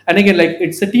 Because, and again, like,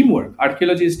 it's a teamwork.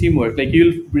 Archaeology is teamwork. Like,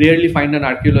 you'll rarely find an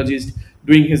archaeologist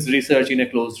doing his research in a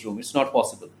closed room. It's not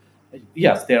possible.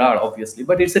 Yes, there are, obviously,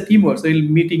 but it's a teamwork. So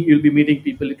you'll be meeting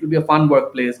people. It will be a fun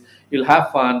workplace. You'll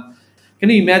have fun. Can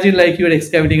you imagine, like, you're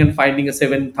excavating and finding a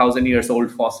 7,000 years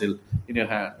old fossil in your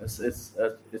hand? It's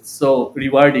so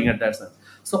rewarding at that sense.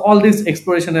 So all this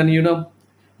exploration, and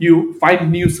you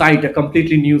find new site, a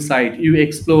completely new site. You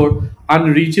explore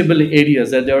unreachable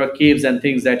areas, that there are caves and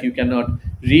things that you cannot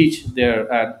reach there,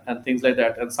 and things like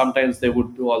that. And sometimes they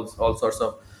would do all sorts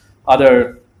of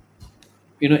other,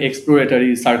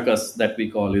 exploratory circus that we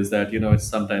call, is that,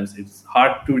 sometimes it's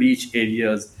hard to reach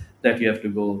areas that you have to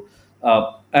go.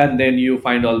 And then you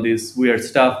find all this weird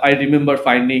stuff. I remember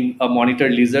finding a monitor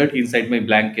lizard inside my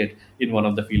blanket in one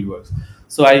of the fieldworks.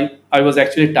 So I was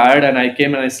actually tired, and I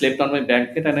came and I slept on my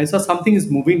blanket, and I saw something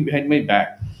is moving behind my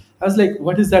back. I was like,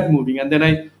 what is that moving? And then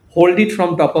I hold it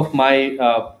from top of my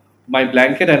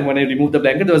blanket, and when I removed the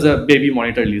blanket, there was a baby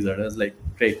monitor lizard. I was like,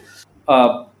 great.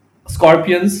 uh,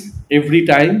 Scorpions, every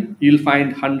time you'll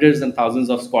find hundreds and thousands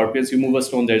of scorpions. You move a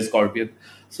stone, there's scorpion.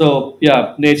 So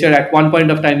yeah, nature at one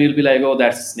point of time you'll be like, oh,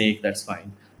 that's a snake, that's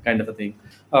fine, kind of a thing.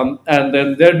 And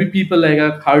then there'll be people, like,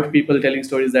 I've heard people telling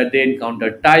stories that they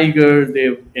encounter tigers,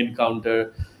 they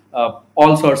encounter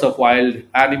all sorts of wild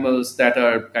animals that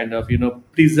are kind of,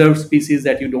 preserved species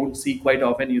that you don't see quite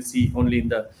often. You see only in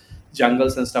the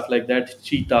jungles and stuff like that,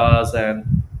 cheetahs.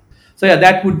 And so yeah,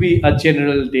 that would be a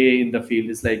general day in the field.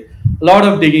 It's like a lot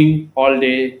of digging all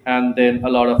day, and then a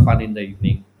lot of fun in the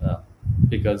evening,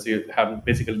 because you have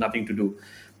basically nothing to do.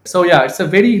 So yeah, it's a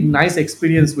very nice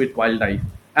experience with wildlife,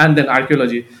 and then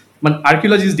archaeology. When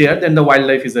archaeology is there, then the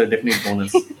wildlife is a definite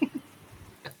bonus.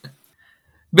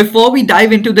 Before we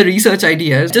dive into the research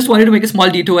ideas, just wanted to make a small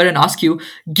detour and ask you,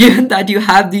 given that you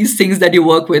have these things that you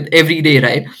work with every day,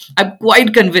 right? I'm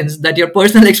quite convinced that your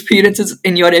personal experiences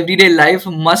in your everyday life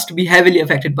must be heavily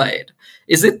affected by it.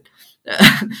 Is it?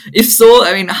 If so,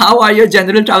 I mean, how are your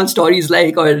general travel stories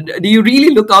like? Or do you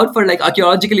really look out for like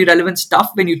archaeologically relevant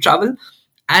stuff when you travel?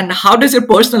 And how does your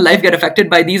personal life get affected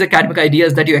by these academic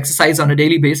ideas that you exercise on a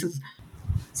daily basis?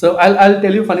 So I'll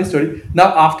tell you a funny story.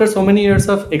 Now, after so many years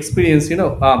of experience,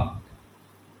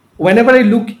 whenever I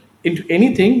look into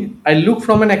anything, I look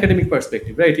from an academic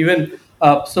perspective, right? Even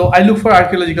so, I look for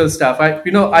archaeological stuff.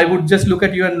 I would just look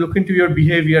at you and look into your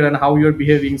behavior and how you're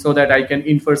behaving, so that I can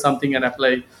infer something and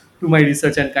apply to my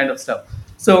research and kind of stuff.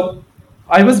 So,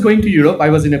 I was going to Europe. I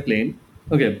was in a plane,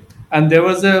 okay, and there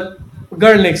was a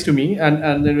girl next to me,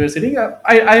 and then we were sitting.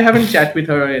 I haven't chat with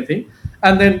her or anything.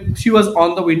 And then she was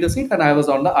on the window seat, and I was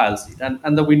on the aisle seat,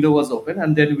 and the window was open,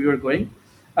 and then we were going.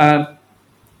 Um,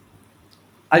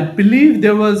 I believe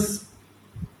there was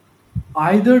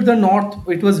either the north,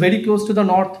 it was very close to the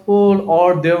North Pole,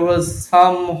 or there was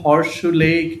some horseshoe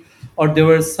lake, or there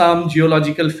was some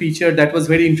geological feature that was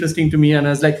very interesting to me. And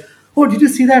I was like, oh, did you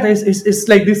see that? It's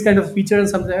like this kind of feature and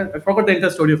something. I forgot the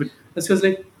entire story of it. And she was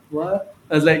like, what?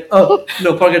 I was like, oh,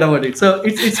 no, forget about it. So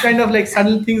it's kind of like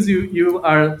sudden things you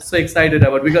are so excited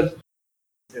about, because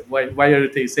why are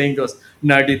you saying those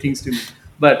nerdy things to me?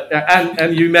 But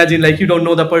and you imagine, like, you don't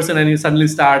know the person, and you suddenly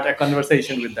start a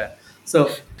conversation with that. So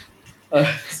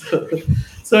uh, so,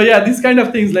 so yeah, these kind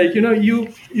of things, like,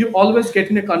 you always get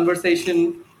in a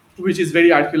conversation which is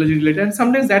very archaeology related, and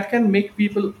sometimes that can make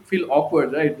people feel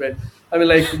awkward, right? I mean,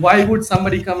 like, why would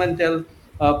somebody come and tell,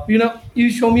 you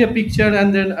show me a picture,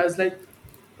 and then I was like,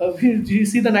 do you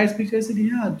see the nice picture? I said,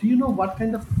 yeah. Do you know what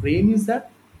kind of frame is that?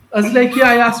 I was like,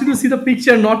 yeah, I asked you to see the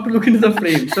picture, not to look into the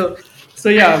frame. So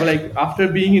yeah, like, after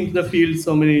being into the field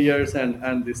so many years,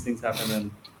 and these things happen,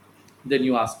 and then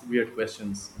you ask weird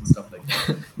questions and stuff like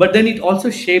that. But then it also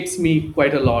shapes me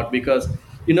quite a lot, because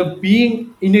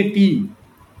being in a team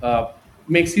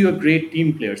makes you a great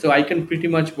team player. So I can pretty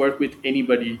much work with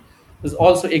anybody, has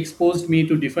also exposed me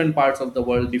to different parts of the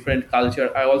world, different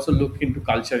culture. I also look into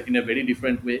culture in a very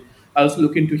different way. I also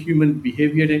look into human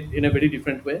behavior in a very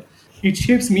different way. It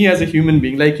shapes me as a human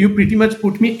being. Like, you pretty much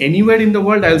put me anywhere in the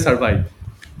world, I'll survive.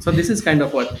 So this is kind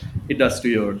of what it does to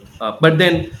your. But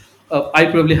then I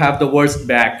probably have the worst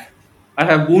back. I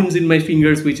have wounds in my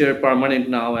fingers which are permanent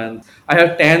now, and I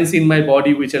have tans in my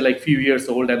body which are like few years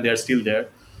old and they're still there.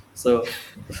 So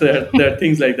there are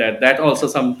things like that. That also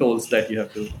some tolls that you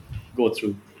have to go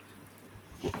through.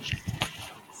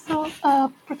 So,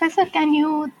 Professor, can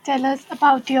you tell us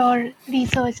about your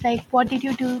research? Like, what did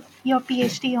you do your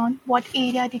PhD on? What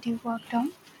area did you work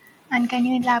on? And can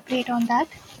you elaborate on that?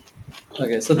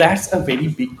 Okay, so that's a very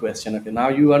big question. Okay, now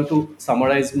you want to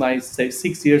summarize my, say,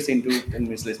 6 years into 10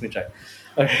 minutes. Let me try.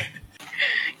 Okay.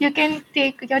 You can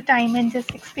take your time and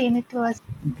just explain it to us.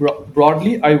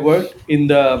 Broadly, I worked in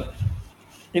the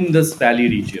Indus Valley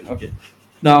region. Okay.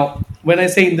 Now, when I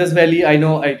say Indus Valley, I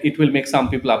know it will make some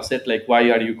people upset. Like, why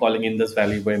are you calling Indus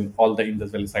Valley when all the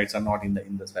Indus Valley sites are not in the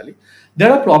Indus Valley?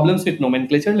 There are problems with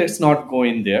nomenclature. Let's not go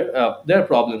in there. There are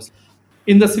problems.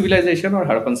 In the civilization, or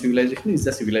Harappan civilization is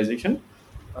the civilization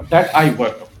that I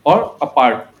worked on, or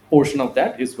a portion of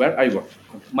that is where I worked.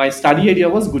 My study area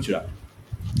was Gujarat.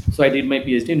 So I did my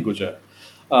PhD in Gujarat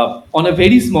on a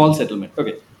very small settlement.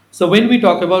 Okay. So when we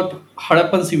talk about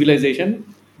Harappan civilization,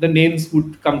 the names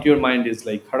would come to your mind is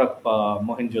like Harappa,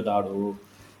 Mohenjo-daro.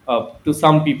 To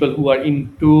some people who are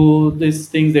into these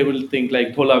things, they will think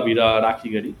like Dholavira,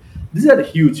 Rakhigari. These are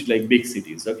huge, like big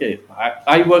cities. Okay.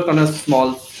 I worked on a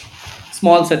small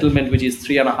settlement which is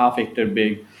 3.5 hectare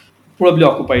big, probably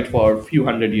occupied for a few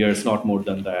hundred years, not more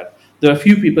than that. There are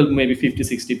few people, maybe 50,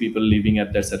 60 people living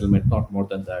at that settlement, not more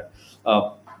than that.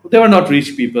 They were not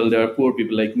rich people, they were poor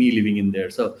people like me living in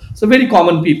there. So very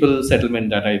common people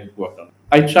settlement that I worked on.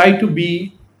 I try to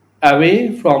be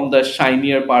away from the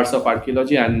shinier parts of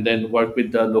archaeology and then work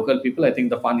with the local people. I think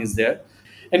the fun is there.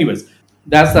 Anyways,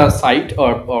 that's the site,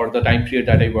 or the time period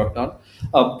that I worked on.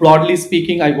 Broadly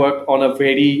speaking, I worked on a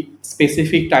very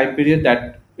specific time period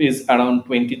that is around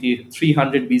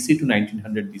 2300 BC to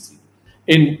 1900 BC.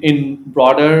 In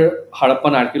broader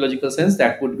Harappan archaeological sense,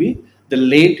 that would be the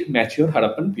late mature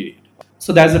Harappan period.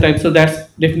 So that's the time. So that's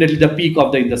definitely the peak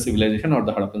of the Indus civilization or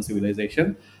the Harappan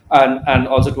civilization, and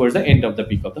also towards the end of the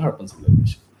peak of the Harappan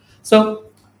civilization.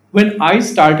 So when I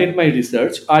started my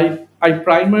research, I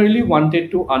primarily wanted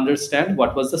to understand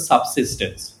what was the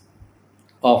subsistence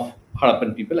of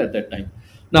Harappan people at that time.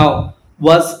 Now,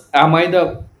 was am I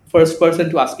the first person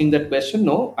to asking that question?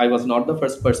 No, I was not the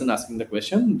first person asking the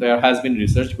question. There has been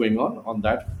research going on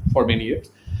that for many years.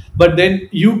 But then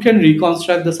you can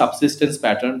reconstruct the subsistence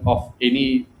pattern of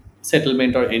any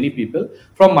settlement or any people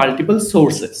from multiple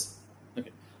sources.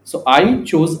 Okay. So I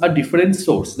chose a different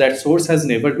source. That source has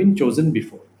never been chosen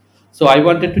before. So I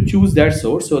wanted to choose that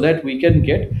source so that we can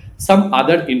get some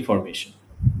other information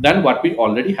than what we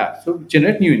already have. So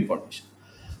generate new information.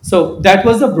 So that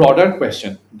was the broader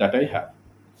question that I have.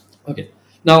 Okay.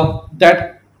 Now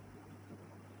that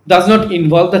does not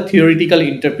involve the theoretical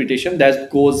interpretation that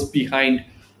goes behind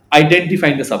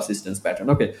identifying the subsistence pattern.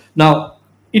 Okay. Now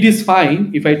it is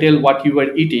fine if I tell what you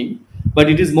were eating, but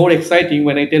it is more exciting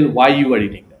when I tell why you were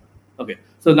eating them. Okay.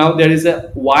 So now there is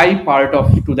a why part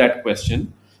of to that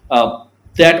question.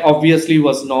 That obviously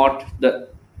was not the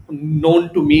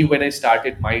known to me when I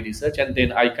started my research, and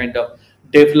then I kind of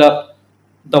developed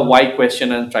the why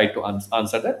question and tried to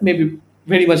answer that maybe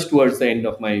very much towards the end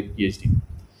of my PhD.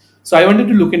 So I wanted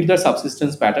to look into the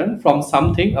subsistence pattern from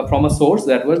something, from a source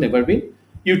that was never been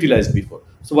utilized before.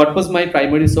 So what was my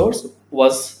primary source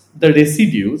was the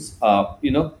residues.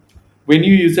 When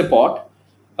you use a pot,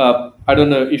 I don't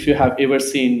know if you have ever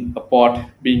seen a pot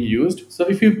being used. So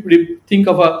if you think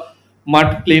of a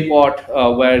mud clay pot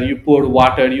where you pour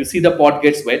water, you see the pot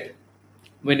gets wet.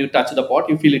 When you touch the pot,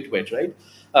 you feel it wet, right?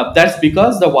 That's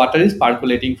because the water is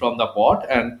percolating from the pot,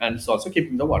 and it's also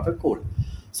keeping the water cold.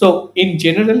 So in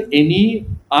general, any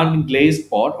unglazed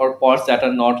pot or pots that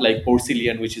are not like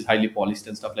porcelain, which is highly polished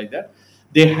and stuff like that,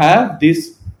 they have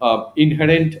this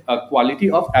inherent quality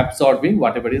of absorbing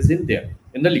whatever is in there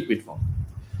in the liquid form.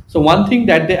 So one thing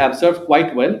that they absorb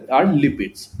quite well are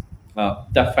lipids,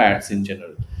 the fats in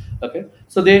general. Okay,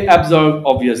 so they absorb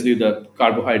obviously the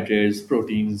carbohydrates,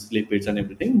 proteins, lipids, and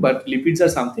everything. But lipids are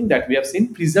something that we have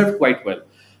seen preserved quite well,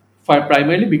 for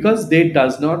primarily because they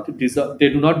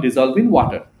do not dissolve in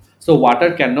water. So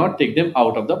water cannot take them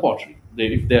out of the pottery.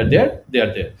 If they are there, they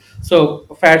are there. So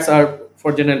fats are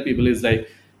for general people is like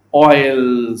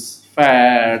oils,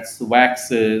 fats,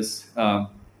 waxes.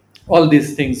 All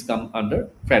these things come under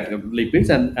fat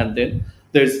lipids, and then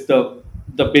there's the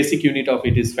the basic unit of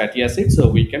it is fatty acid, so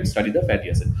we can study the fatty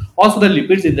acid. Also, the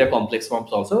lipids in their complex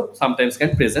forms also sometimes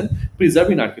can preserve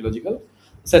in archaeological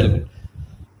settlement.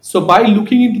 So by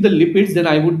looking into the lipids, then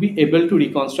I would be able to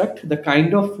reconstruct the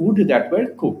kind of food that were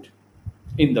cooked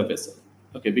in the vessel.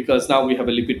 Okay, because now we have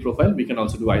a lipid profile, we can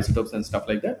also do isotopes and stuff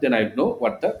like that. Then I know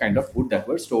what the kind of food that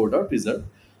were stored or preserved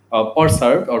or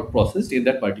served or processed in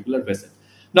that particular vessel.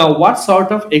 Now, what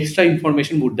sort of extra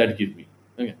information would that give me?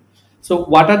 Okay. So,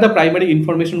 what are the primary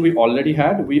information we already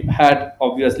had? We had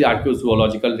obviously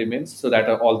archaeozoological remains, so that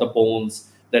are all the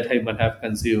bones that human have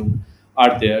consumed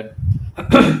are there.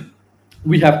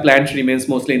 We have plant remains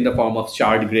mostly in the form of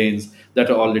charred grains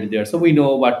that are already there. So we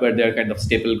know what were their kind of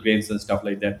staple grains and stuff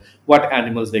like that, what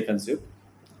animals they consume.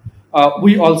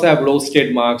 We also have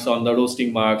roasted marks on the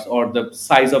roasting marks, or the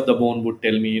size of the bone would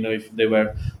tell me, if they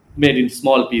were made in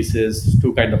small pieces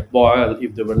to kind of boil,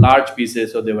 if they were large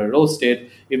pieces, so they were roasted,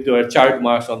 if there were charred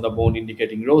marks on the bone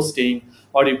indicating roasting,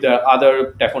 or if there are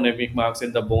other taphonomic marks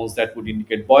in the bones that would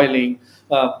indicate boiling,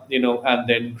 and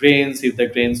then grains, if the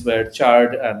grains were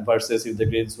charred, and versus if the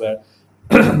grains were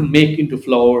made into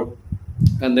flour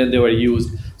and then they were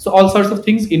used. So all sorts of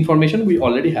things, information we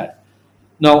already had.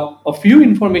 Now, a few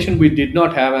information we did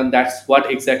not have, and that's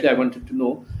what exactly I wanted to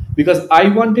know, because I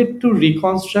wanted to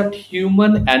reconstruct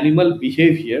human animal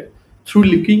behavior through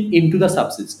looking into the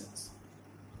subsistence.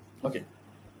 Okay.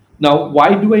 Now,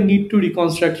 why do I need to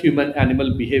reconstruct human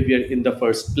animal behavior in the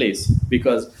first place?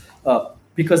 Because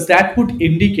that would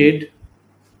indicate,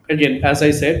 again, as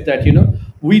I said, that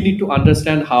we need to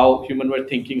understand how human were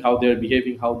thinking, how they're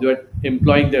behaving, how they're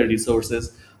employing their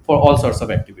resources for all sorts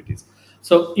of activities.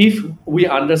 So if we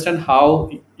understand how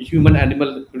human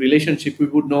animal relationship, we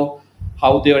would know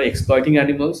how they are exploiting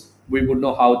animals, we would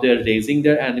know how they're raising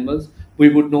their animals, we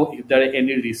would know if there are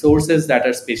any resources that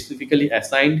are specifically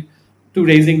assigned to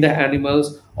raising the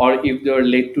animals, or if they are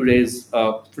led to raise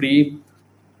free,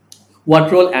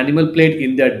 what role animal played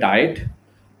in their diet,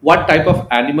 what type of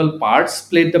animal parts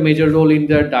played the major role in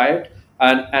their diet,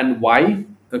 and why.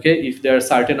 Okay, if there are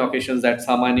certain occasions that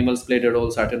some animals played a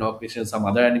role, certain occasions some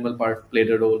other animal part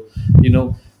played a role,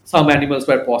 some animals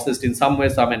were processed in some way,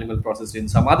 some animal processed in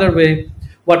some other way,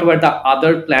 what were the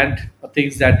other plant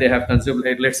things that they have consumed.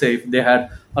 Like, let's say if they had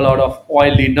a lot of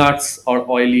oily nuts or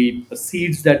oily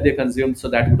seeds that they consumed, so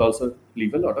that would also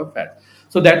leave a lot of fat.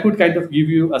 So that would kind of give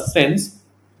you a sense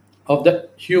of the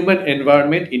human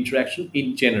environment interaction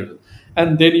in general,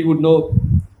 and then you would know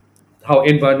how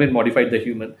environment modified the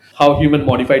human, how human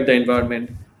modified the environment,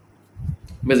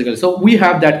 basically. So we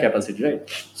have that capacity,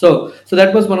 right? So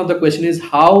that was one of the question, is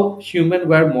how human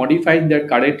were modifying their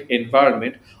current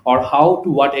environment, or how,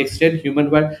 to what extent human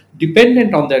were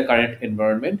dependent on their current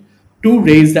environment to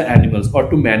raise the animals or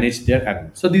to manage their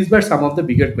animals. So these were some of the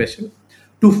bigger questions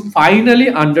to finally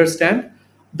understand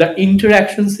the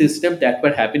interaction system that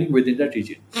were happening within the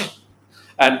region.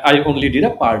 And I only did a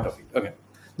part of it. Okay.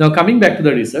 Now coming back to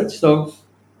the research, so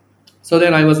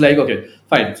then I was like, okay,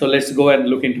 fine. So let's go and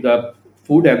look into the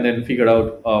food and then figure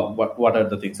out what are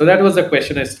the things. So that was the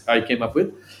question I came up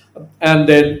with. And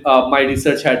then my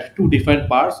research had two different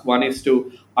parts. One is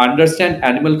to understand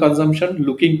animal consumption,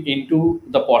 looking into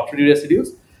the pottery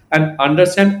residues, and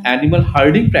understand animal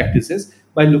herding practices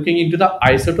by looking into the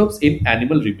isotopes in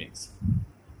animal remains.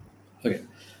 Okay.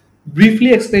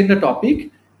 Briefly explain the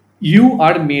topic. You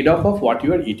are made up of what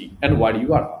you are eating and what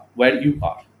you are, where you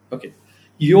are. Okay.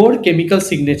 Your chemical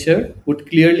signature would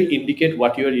clearly indicate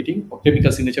what you are eating, or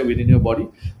chemical signature within your body,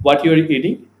 what you are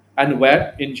eating, and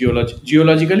where in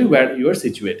geologically where you are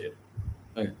situated.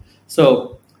 Okay.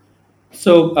 So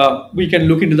we can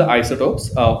look into the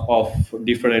isotopes of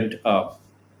different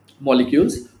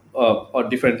molecules or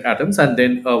different atoms, and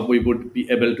then we would be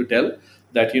able to tell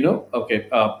that, okay,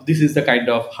 this is the kind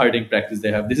of herding practice they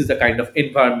have, this is the kind of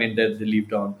environment that they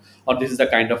lived on, or this is the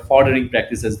kind of foraging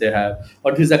practices they have,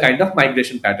 or this is the kind of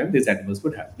migration pattern these animals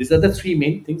would have. These are the three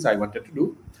main things I wanted to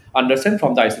do: understand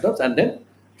from the isotopes and then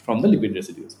from the lipid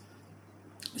residues.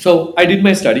 So I did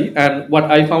my study, and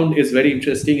what I found is very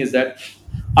interesting is that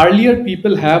earlier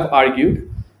people have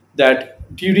argued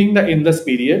that during the Indus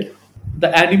period,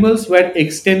 the animals were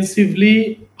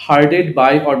extensively herded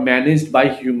by or managed by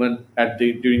human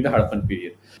during the Harappan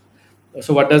period.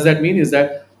 So what does that mean is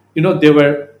that,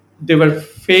 they were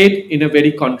fed in a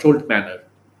very controlled manner.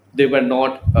 They were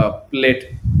not let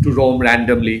to roam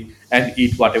randomly and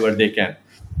eat whatever they can.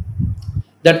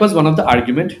 That was one of the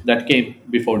argument that came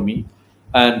before me,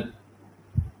 and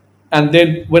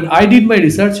then when I did my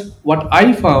research, what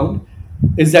I found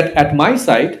is that at my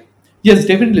site, yes,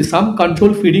 definitely some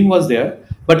controlled feeding was there,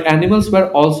 but animals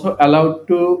were also allowed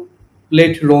to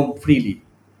let roam freely.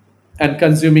 and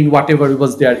consuming whatever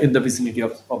was there in the vicinity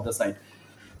of the site.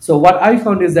 So what I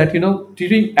found is that,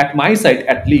 during at my site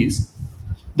at least,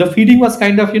 the feeding was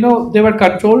kind of, they were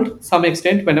controlled some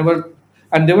extent whenever,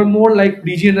 and they were more like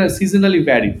regional, seasonally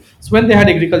varied. So when they had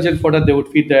agricultural fodder, they would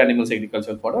feed the animals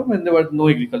agricultural fodder. When there were no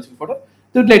agricultural fodder,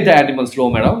 they would let the animals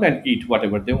roam around and eat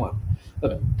whatever they want.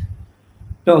 Okay.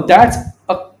 Now that's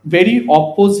a very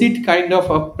opposite kind of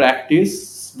a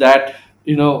practice that,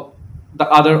 the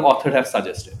other author have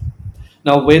suggested.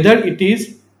 Now whether it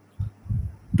is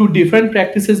two different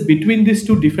practices between these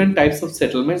two different types of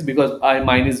settlements, because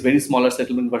mine is very smaller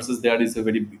settlement versus there is a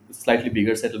very slightly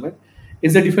bigger settlement,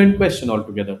 is a different question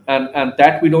altogether, and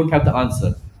that we don't have the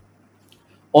answer.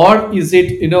 Or is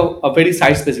it, a very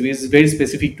site specific, is very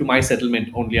specific to my settlement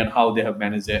only and how they have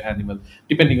managed their animal,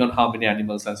 depending on how many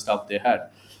animals and stuff they had.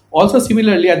 Also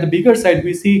similarly, at the bigger side,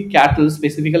 we see cattle,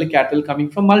 specifically cattle coming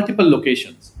from multiple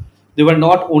locations. They were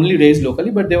not only raised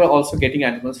locally, but they were also getting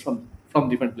animals from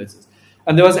different places.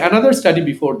 And there was another study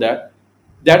before that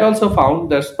that also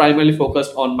found, that's primarily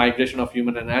focused on migration of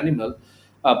human and animal.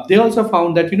 They also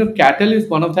found that, cattle is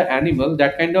one of the animal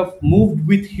that kind of moved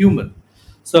with human.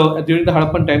 So during the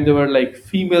Harappan time, there were like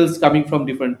females coming from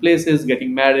different places,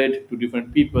 getting married to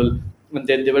different people, and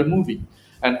then they were moving.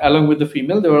 And along with the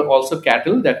female, there were also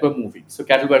cattle that were moving. So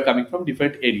cattle were coming from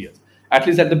different areas, at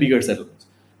least at the bigger settlements.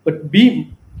 But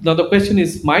now the question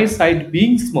is, my site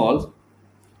being small,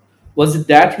 was it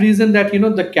that reason that,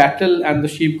 the cattle and the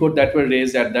sheep goat that were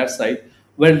raised at that site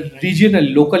were regional,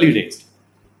 locally raised?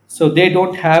 So they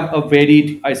don't have a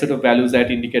varied isotope values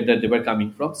that indicate that they were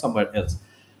coming from somewhere else.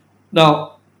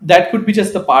 Now, that could be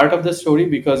just a part of the story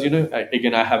because,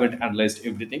 again, I haven't analyzed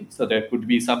everything. So there could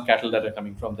be some cattle that are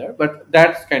coming from there, but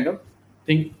that's kind of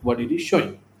thing what it is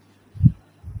showing.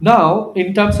 Now,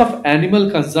 in terms of animal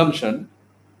consumption,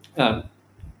 um,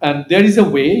 and there is a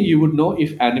way you would know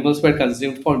if animals were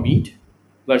consumed for meat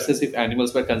versus if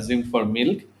animals were consumed for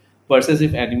milk versus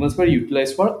if animals were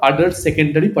utilized for other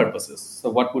secondary purposes. So,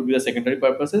 what would be the secondary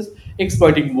purposes?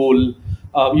 Exploiting wool,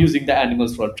 using the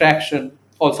animals for traction,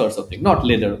 all sorts of things. Not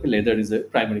leather. Okay? Leather is a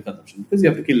primary consumption because you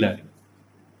have to kill the animal.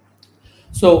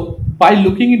 So, by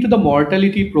looking into the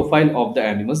mortality profile of the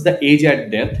animals, the age at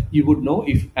death, you would know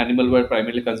if animal were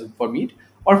primarily consumed for meat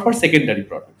or for secondary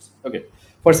products. Okay,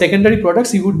 for secondary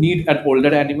products, you would need an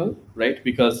older animal, right?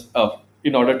 Because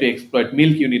in order to exploit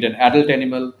milk, you need an adult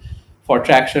animal. For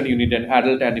traction, you need an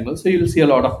adult animal. So you'll see a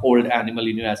lot of old animal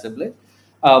in your assembly.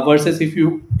 Versus if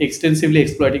you extensively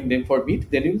exploiting them for meat,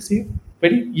 then you'll see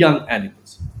very young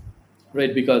animals,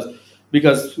 right?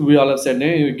 Because we all have said,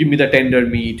 "Hey, give me the tender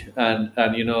meat and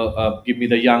give me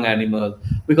the young animal,"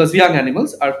 because young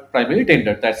animals are primarily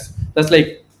tender. That's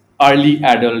like early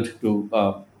adult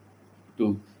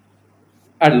to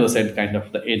adolescent kind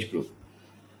of the age group.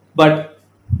 But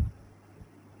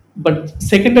but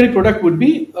secondary product would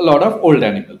be a lot of old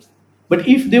animals. But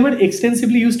if they were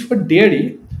extensively used for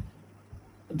dairy,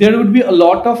 there would be a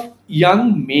lot of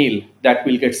young male that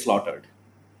will get slaughtered.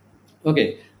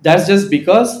 Okay, that's just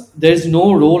because there is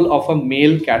no role of a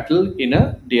male cattle in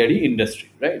a dairy industry,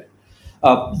 right?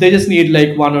 They just need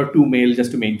like one or two male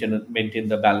just to maintain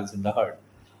the balance in the herd.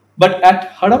 But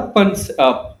at Harappan's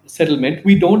settlement,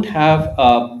 we don't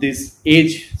have this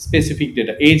age specific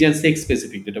data, age and sex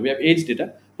specific data. We have age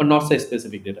data, but not sex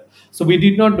specific data. So we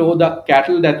did not know the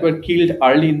cattle that were killed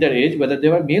early in their age, whether they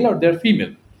were male or they're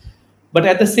female. But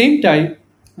at the same time,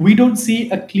 we don't see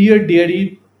a clear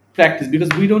dairy practice because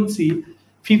we don't see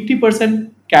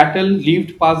 50% cattle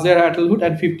lived past their adulthood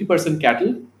and 50%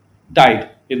 cattle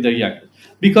died in their young age.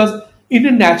 Because in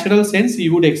a natural sense,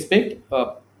 you would expect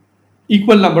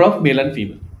equal number of male and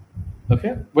female.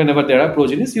 Okay, whenever there are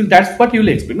progenies, that's what you'll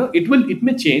expect. No, it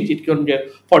may change. It can get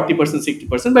 40%,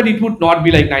 60%, but it would not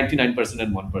be like 99%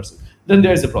 and 1%. Then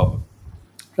there is a problem,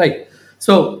 right?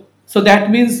 So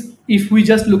that means if we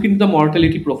just look into the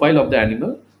mortality profile of the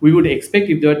animal, we would expect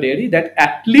if they are dairy that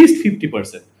at least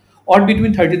 50% or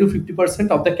between 30 to 50%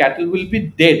 of the cattle will be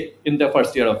dead in the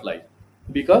first year of life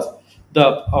because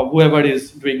the whoever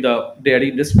is doing the dairy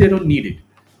industry, they don't need it.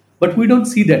 But we don't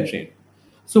see that trend.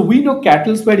 So we know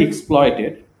cattle were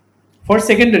exploited for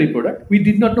secondary product. We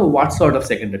did not know what sort of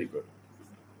secondary product.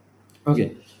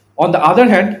 Okay. On the other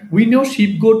hand, we know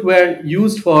sheep goat were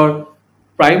used for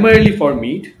primarily for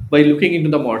meat by looking into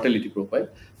the mortality profile.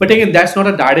 But again, that's not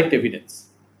a direct evidence.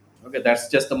 Okay, that's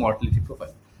just the mortality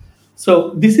profile.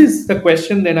 So this is the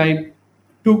question then I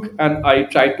took and I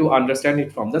tried to understand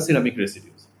it from the ceramic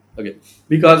residues. Okay,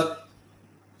 because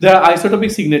there are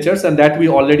isotopic signatures and that we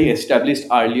already established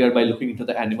earlier by looking into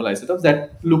the animal isotopes,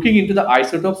 that looking into the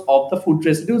isotopes of the food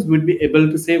residues would be able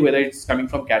to say whether it's coming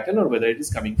from cattle or whether it is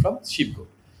coming from sheep goat.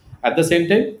 At the same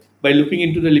time, by looking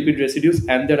into the lipid residues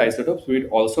and their isotopes, we would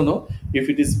also know if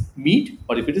it is meat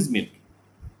or if it is milk.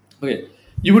 Okay.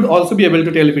 You would also be able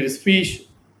to tell if it is fish,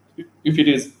 if it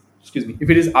is, excuse me, if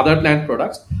it is other plant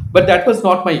products. But that was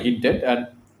not my intent. And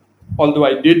although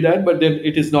I did that, but then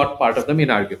it is not part of the main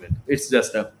argument. It's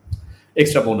just a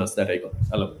extra bonus that I got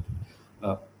along with it.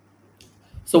 Uh,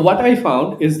 so what I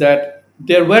found is that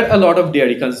there were a lot of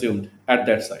dairy consumed at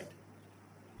that site.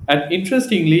 And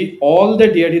interestingly, all the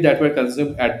dairy that were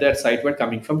consumed at that site were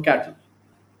coming from cattle.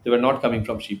 They were not coming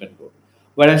from sheep and goat.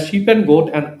 Whereas sheep and goat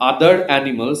and other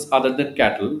animals other than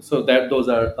cattle, so that those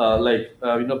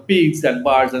are pigs and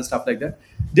birds and stuff like that,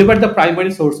 they were the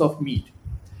primary source of meat.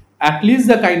 At least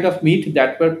the kind of meat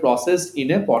that were processed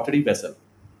in a pottery vessel.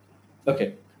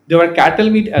 Okay. There were cattle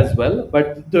meat as well,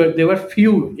 but they were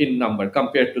few in number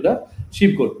compared to the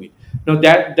sheep goat meat. Now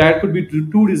that there could be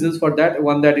two reasons for that.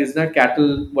 One, that is that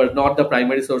cattle were not the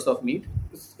primary source of meat.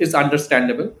 It's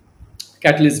understandable.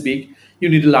 Cattle is big. You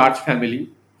need a large family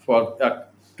for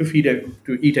to feed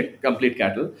to eat a complete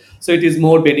cattle. So it is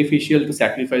more beneficial to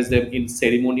sacrifice them in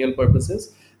ceremonial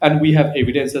purposes. And we have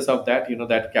evidences of that. You know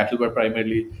that cattle were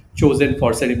primarily chosen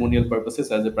for ceremonial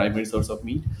purposes as the primary source of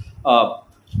meat.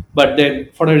 But then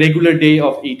for a regular day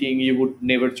of eating, you would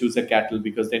never choose a cattle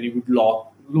because then you would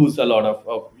lose a lot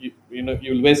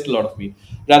you'll waste a lot of meat.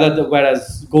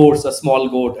 Whereas goats, a small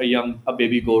goat, a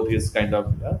baby goat is kind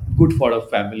of good for a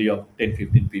family of 10,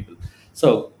 15 people.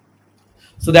 So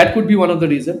so that could be one of the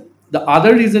reason. The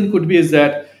other reason could be is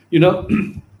that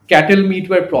cattle meat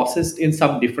were processed in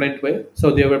some different way.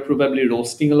 So they were probably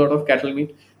roasting a lot of cattle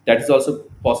meat. That is also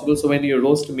possible. So when you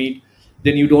roast meat,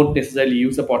 then you don't necessarily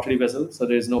use a pottery vessel. So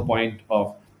there is no point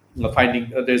of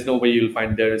finding. There's no way you'll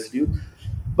find their residue.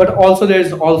 But also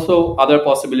there's also other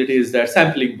possibilities that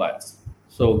sampling bias.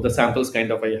 So the samples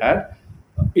kind of I had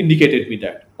indicated me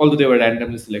that, although they were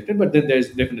randomly selected, but then there's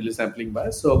definitely sampling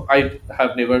bias. So I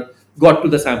have never got to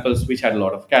the samples which had a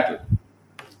lot of cattle.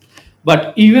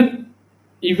 But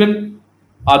even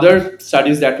other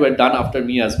studies that were done after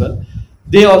me as well,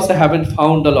 they also haven't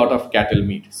found a lot of cattle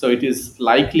meat. So it is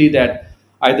likely that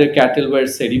either cattle were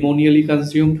ceremonially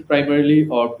consumed primarily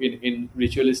or in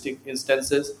ritualistic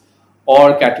instances,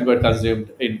 or cattle were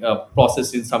consumed in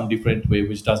processed in some different way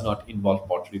which does not involve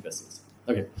pottery vessels.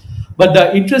 Okay. But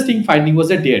the interesting finding was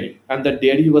the dairy, and the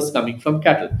dairy was coming from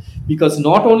cattle, because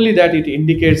not only that it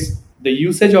indicates the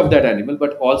usage of that animal,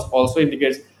 but also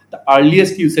indicates the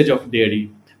earliest usage of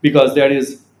dairy, because there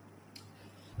is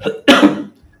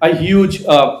a huge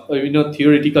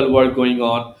theoretical work going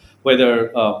on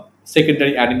whether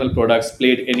secondary animal products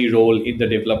played any role in the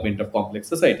development of complex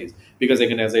societies. Because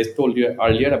again, as I told you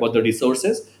earlier about the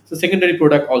resources, so secondary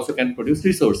product also can produce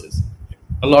resources,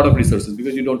 a lot of resources,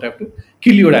 because you don't have to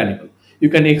kill your animal. You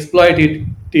can exploit it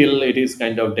till it is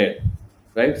kind of dead,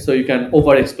 right? So you can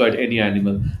over exploit any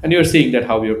animal, and you're seeing that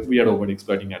how we are over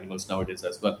exploiting animals nowadays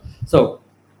as well. So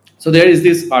there is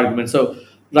this argument. So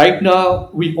right now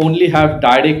we only have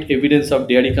direct evidence of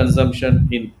dairy consumption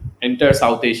in entire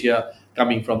South Asia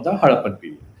coming from the Harappan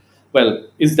period. Well,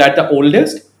 is that the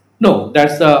oldest? No,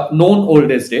 that's the known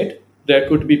oldest date. There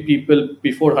could be people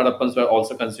before Harappans were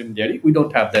also consuming dairy. We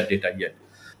don't have that data yet.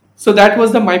 So that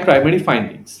was my primary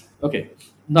findings. Okay.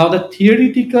 Now the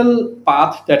theoretical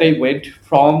path that I went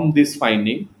from this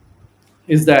finding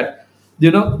is that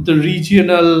the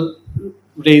regional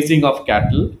raising of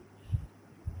cattle,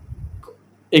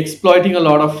 exploiting a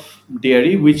lot of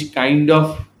dairy, which kind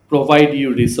of provide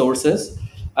you resources,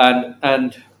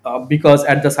 and because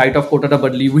at the site of Kota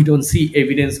Badli we don't see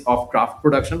evidence of craft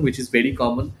production, which is very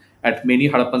common at many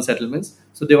Harappan settlements.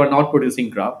 So they were not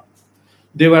producing craft.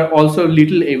 There were also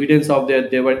little evidence of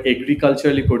that they were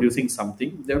agriculturally producing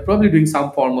something. They were probably doing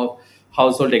some form of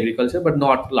household agriculture, but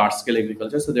not large scale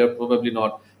agriculture. So they were probably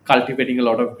not cultivating a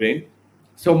lot of grain.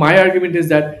 So my argument is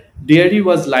that dairy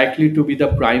was likely to be the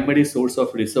primary source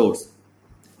of resource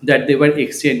that they were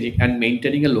exchanging and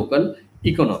maintaining a local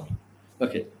economy.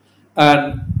 Okay.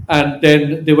 And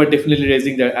then they were definitely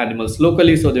raising their animals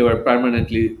locally, so they were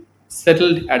permanently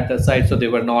settled at the site. So they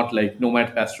were not like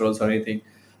nomad pastorals or anything.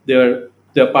 They're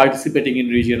participating in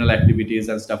regional activities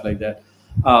and stuff like that.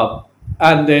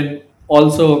 And then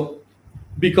also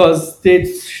because they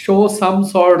show some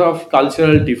sort of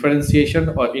cultural differentiation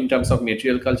or in terms of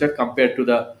material culture compared to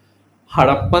the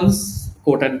Harappans,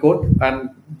 quote unquote.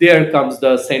 And there comes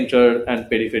the center and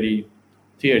periphery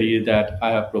theory that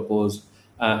I have proposed,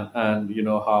 and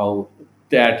how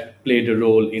that played a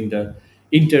role in the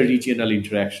interregional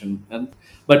interaction. And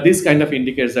but this kind of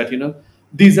indicates that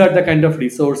these are the kind of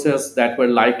resources that were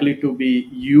likely to be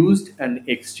used and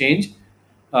exchanged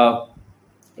uh,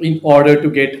 in order to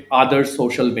get other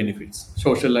social benefits,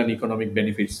 social and economic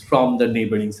benefits from the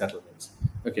neighboring settlements.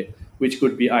 Okay, which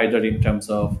could be either in terms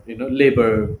of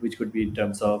labor, which could be in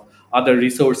terms of other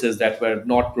resources that were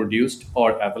not produced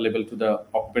or available to the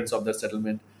occupants of the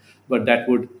settlement, but that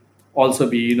would also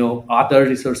be other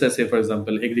resources, say for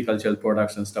example agricultural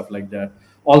products and stuff like that.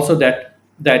 Also that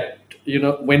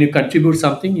when you contribute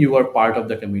something, you are part of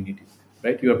the community,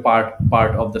 right? You are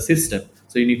part of the system,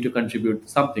 so you need to contribute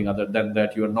something. Other than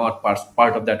that, you are not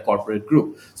part of that corporate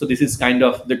group. So this is kind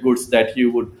of the goods that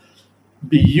you would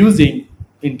be using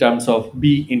in terms of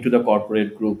be into the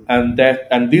corporate group, and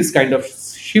this kind of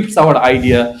shifts our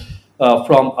idea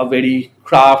from a very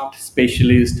craft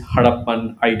specialist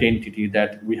Harappan identity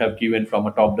that we have given from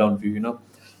a top down view,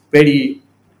 very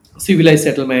civilized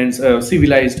settlements,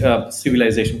 civilized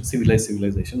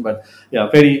civilization, but yeah,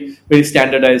 very very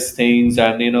standardized things,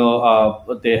 and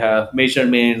they have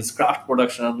measurements, craft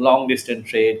production, long distance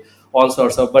trade, all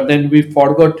sorts of. But then we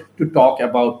forgot to talk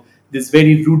about this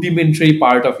very rudimentary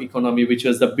part of economy, which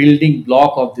was the building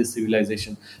block of this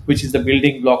civilization, which is the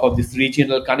building block of this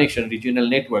regional connection, regional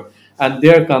network. And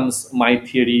there comes my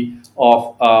theory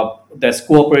of this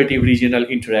cooperative regional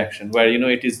interaction, where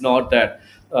it is not that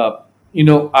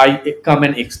I come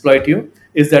and exploit you.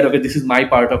 Is that okay? This is my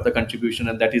part of the contribution,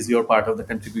 and that is your part of the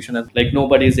contribution, and like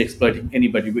nobody is exploiting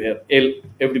anybody.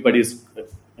 Everybody is,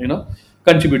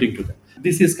 contributing to that.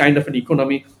 This is kind of an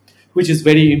economy which is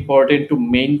very important to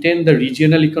maintain the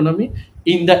regional economy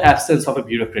in the absence of a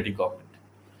bureaucratic government,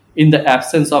 in the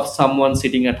absence of someone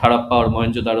sitting at Harappa or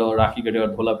Mohenjo-daro or Rakhigarhi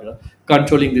or Dholapura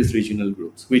controlling these regional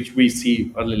groups, which we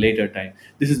see on a later time.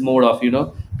 This is more of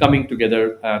coming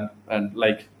together, and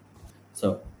like,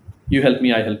 so you help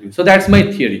me, I help you. So that's my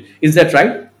theory. Is that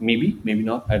right? Maybe, maybe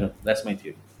not. I don't know. That's my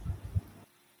theory.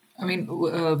 I mean,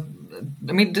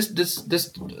 this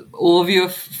overview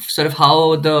of sort of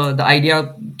how the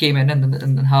idea came in,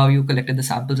 and how you collected the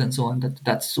samples and so on.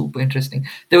 That's super interesting.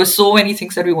 There were so many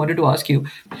things that we wanted to ask you.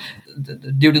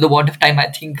 Due to the want of time,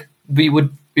 I think we would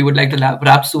like to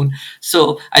wrap soon.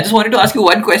 So I just wanted to ask you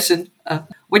one question.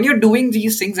 When you're doing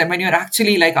these things, and when you're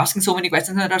actually like asking so many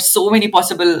questions, and there are so many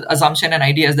possible assumptions and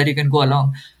ideas that you can go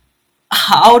along,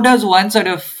 how does one sort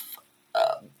of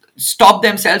stop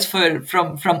themselves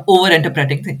from over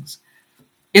interpreting things?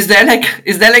 Is there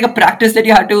like a practice that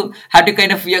you have to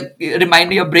kind of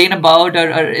remind your brain about,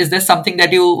 or is there something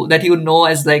that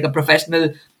as like a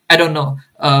professional, I don't know,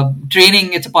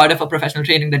 training? It's a part of a professional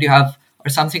training that you have, or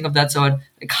something of that sort.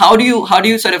 Like how do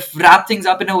you sort of wrap things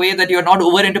up in a way that you're not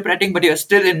over interpreting, but you're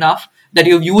still enough that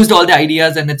you've used all the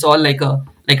ideas, and it's all like a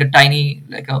tiny,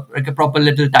 like a proper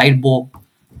little tight bow.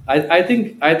 I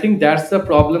think that's the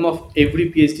problem of every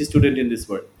PhD student in this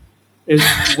world. Is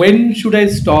when should I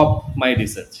stop my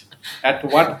research? At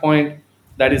what point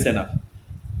that is enough?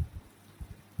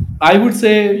 I would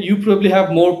say you probably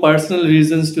have more personal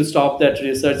reasons to stop that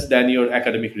research than your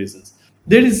academic reasons.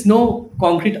 There is no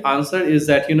concrete answer. Is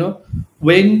that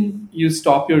when you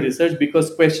stop your research,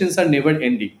 because questions are never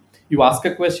ending. You ask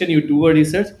a question, you do a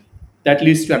research, that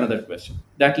leads to another question,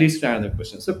 that leads to another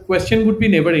question. So question would be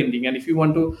never ending, and if you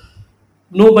want to,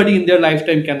 nobody in their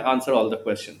lifetime can answer all the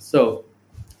questions. So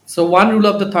one rule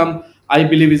of the thumb, I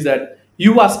believe, is that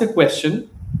you ask a question.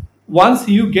 Once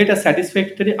you get a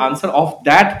satisfactory answer of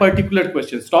that particular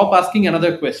question, stop asking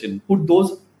another question. Put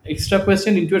those extra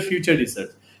question into your future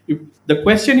research. The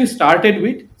question you started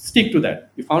with, stick to that.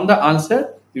 You found the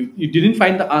answer. You didn't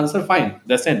find the answer, fine.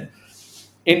 That's end.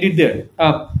 End it there.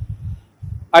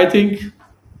 I think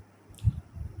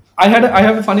I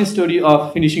have a funny story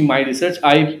of finishing my research.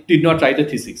 I did not write a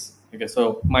thesis. Okay,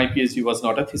 so my PhD was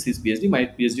not a thesis PhD. My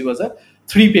PhD was a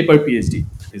 3-paper PhD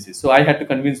thesis. So I had to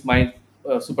convince my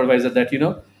supervisor that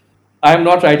I am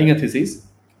not writing a thesis.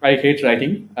 I hate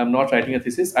writing. I'm not writing a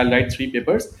thesis. I'll write 3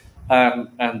 papers,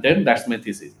 and then that's my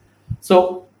thesis.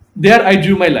 So there I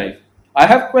drew my life. I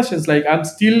have questions like I'm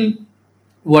still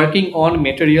working on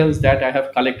materials that I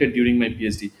have collected during my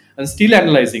PhD and still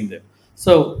analyzing them.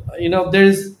 So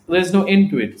there's no end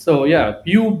to it. So yeah,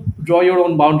 you draw your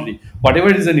own boundary. Whatever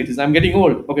reason it is, I'm getting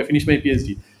old. Okay, finish my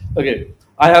PhD. Okay,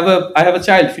 I have a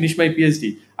child. Finish my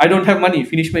PhD. I don't have money.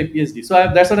 Finish my PhD. So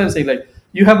that's what I'm saying. Like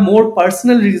you have more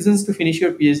personal reasons to finish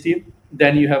your PhD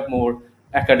than you have more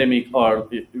academic or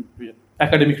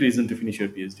academic reason to finish your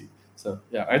PhD. So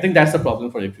yeah, I think that's the problem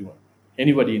for everyone,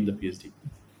 anybody in the PhD.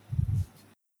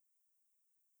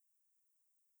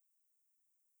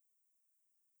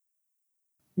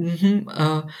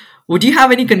 Would you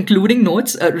have any concluding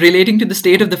notes relating to the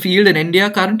state of the field in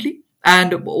India currently?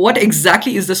 And what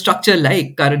exactly is the structure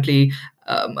like currently?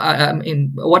 I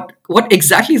mean, what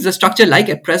exactly is the structure like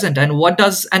at present, and what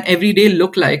does an everyday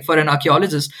look like for an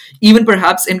archaeologist, even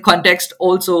perhaps in context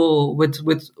also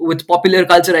with popular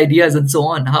culture ideas and so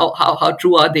on? How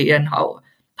true are they, and how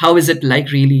is it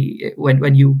like really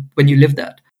when you live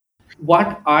that?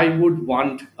 What I would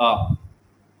want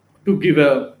to give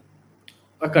a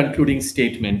concluding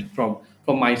statement from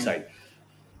my side,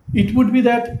 it would be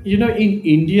that in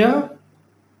India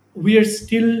we are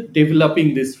still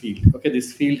developing this field. Okay,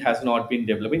 this field has not been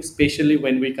developing, especially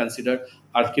when we consider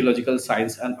archaeological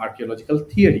science and archaeological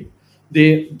theory.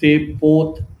 They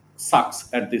both sucks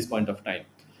at this point of time,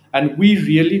 and we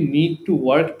really need to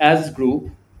work as group,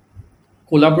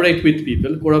 collaborate with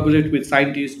people, collaborate with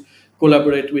scientists,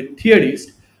 collaborate with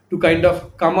theorists to kind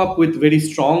of come up with very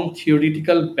strong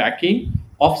theoretical backing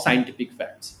of scientific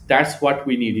facts. That's what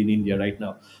we need in India right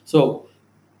now. So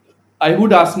I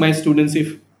would ask my students,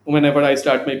 if whenever I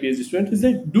start my PhD student, is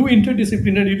that do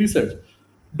interdisciplinary research.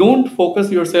 Don't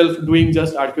focus yourself doing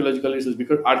just archaeological research,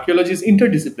 because archaeology is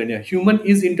interdisciplinary. Human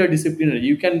is interdisciplinary.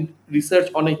 You can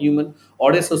research on a human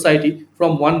or a society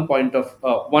from one point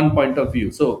of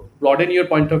view. So broaden your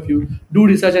point of view, do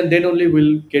research, and then only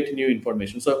will get new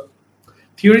information. So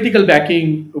theoretical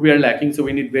backing we are lacking. So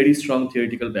we need very strong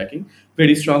theoretical backing,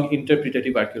 very strong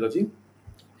interpretative archaeology.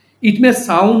 It may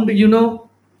sound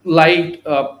like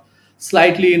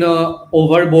slightly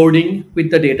overboarding with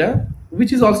the data,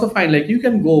 which is also fine. Like, you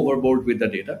can go overboard with the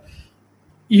data.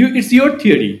 It's your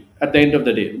theory at the end of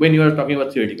the day. When you are talking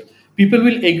about theoretical, people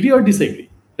will agree or disagree.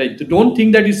 Like, don't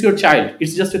think that it's your child.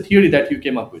 It's just a theory that you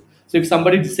came up with. So if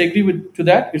somebody disagree with to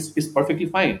that, it's perfectly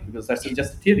fine, because that's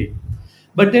just a theory.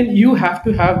 But then you have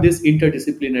to have this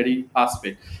interdisciplinary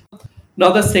aspect. Now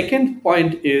the second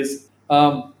point is,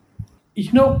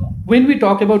 when we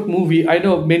talk about movie, I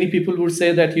know many people would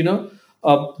say that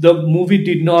the movie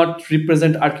did not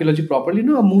represent archaeology properly.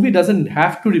 No, a movie doesn't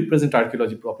have to represent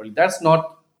archaeology properly. That's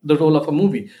not the role of a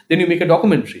movie. Then you make a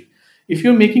documentary. If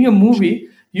you're making a movie,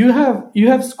 you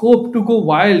have scope to go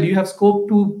wild. You have scope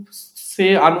to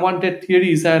say unwanted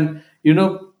theories, and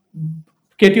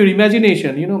get your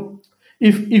imagination.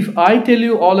 If I tell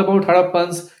you all about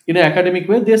Harappans in an academic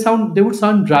way, they would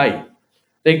sound dry.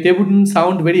 Like, they wouldn't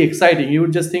sound very exciting. You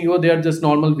would just think, oh, they are just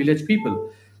normal village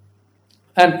people,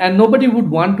 and nobody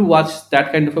would want to watch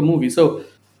that kind of a movie. So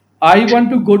I want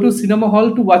to go to cinema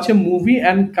hall to watch a movie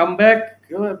and come back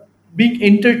being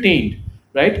entertained.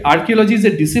 Right? Archaeology is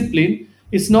a discipline.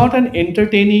 It's not an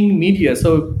entertaining media,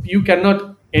 so you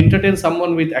cannot entertain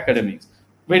someone with academics.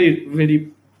 Very,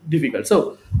 very difficult.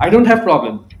 So I don't have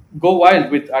problem. Go wild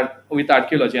with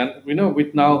archaeology, and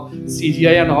with now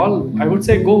CGI and all. I would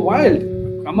say go wild.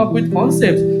 Come up with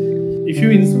concepts. If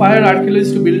you inspire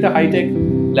archaeologists to build a high-tech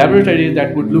laboratory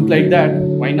that would look like that,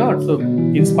 why not? So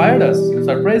inspire us,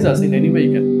 surprise us in any way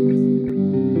you can.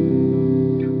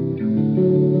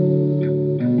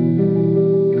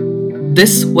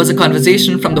 This was a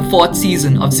conversation from the 4th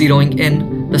season of Zeroing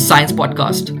In, the science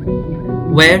podcast,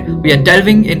 where we are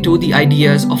delving into the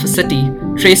ideas of a city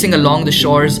tracing along the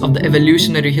shores of the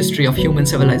evolutionary history of human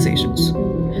civilizations.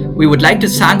 We would like to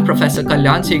thank Professor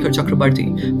Kalyan Shekhar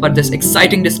Chakrabarti for this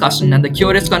exciting discussion and the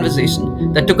curious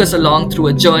conversation that took us along through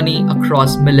a journey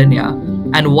across millennia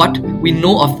and what we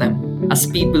know of them as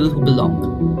people who belong.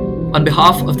 On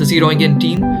behalf of the Zeroing In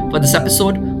team for this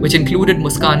episode, which included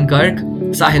Muskan Garg,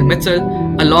 Sahil Mitchell,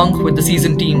 along with the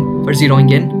season team for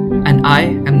Zeroing In, and I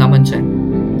am Naman Chen.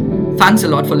 Thanks a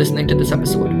lot for listening to this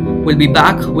episode. We'll be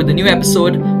back with a new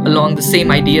episode along the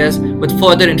same ideas with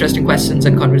further interesting questions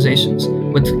and conversations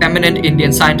with eminent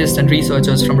Indian scientists and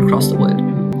researchers from across the world.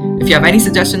 If you have any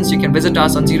suggestions, you can visit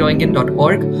us on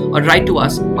zeroingin.org or write to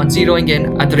us on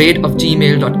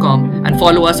zeroingin@gmail.com and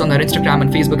follow us on our Instagram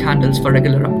and Facebook handles for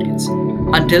regular updates.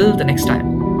 Until the next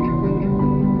time.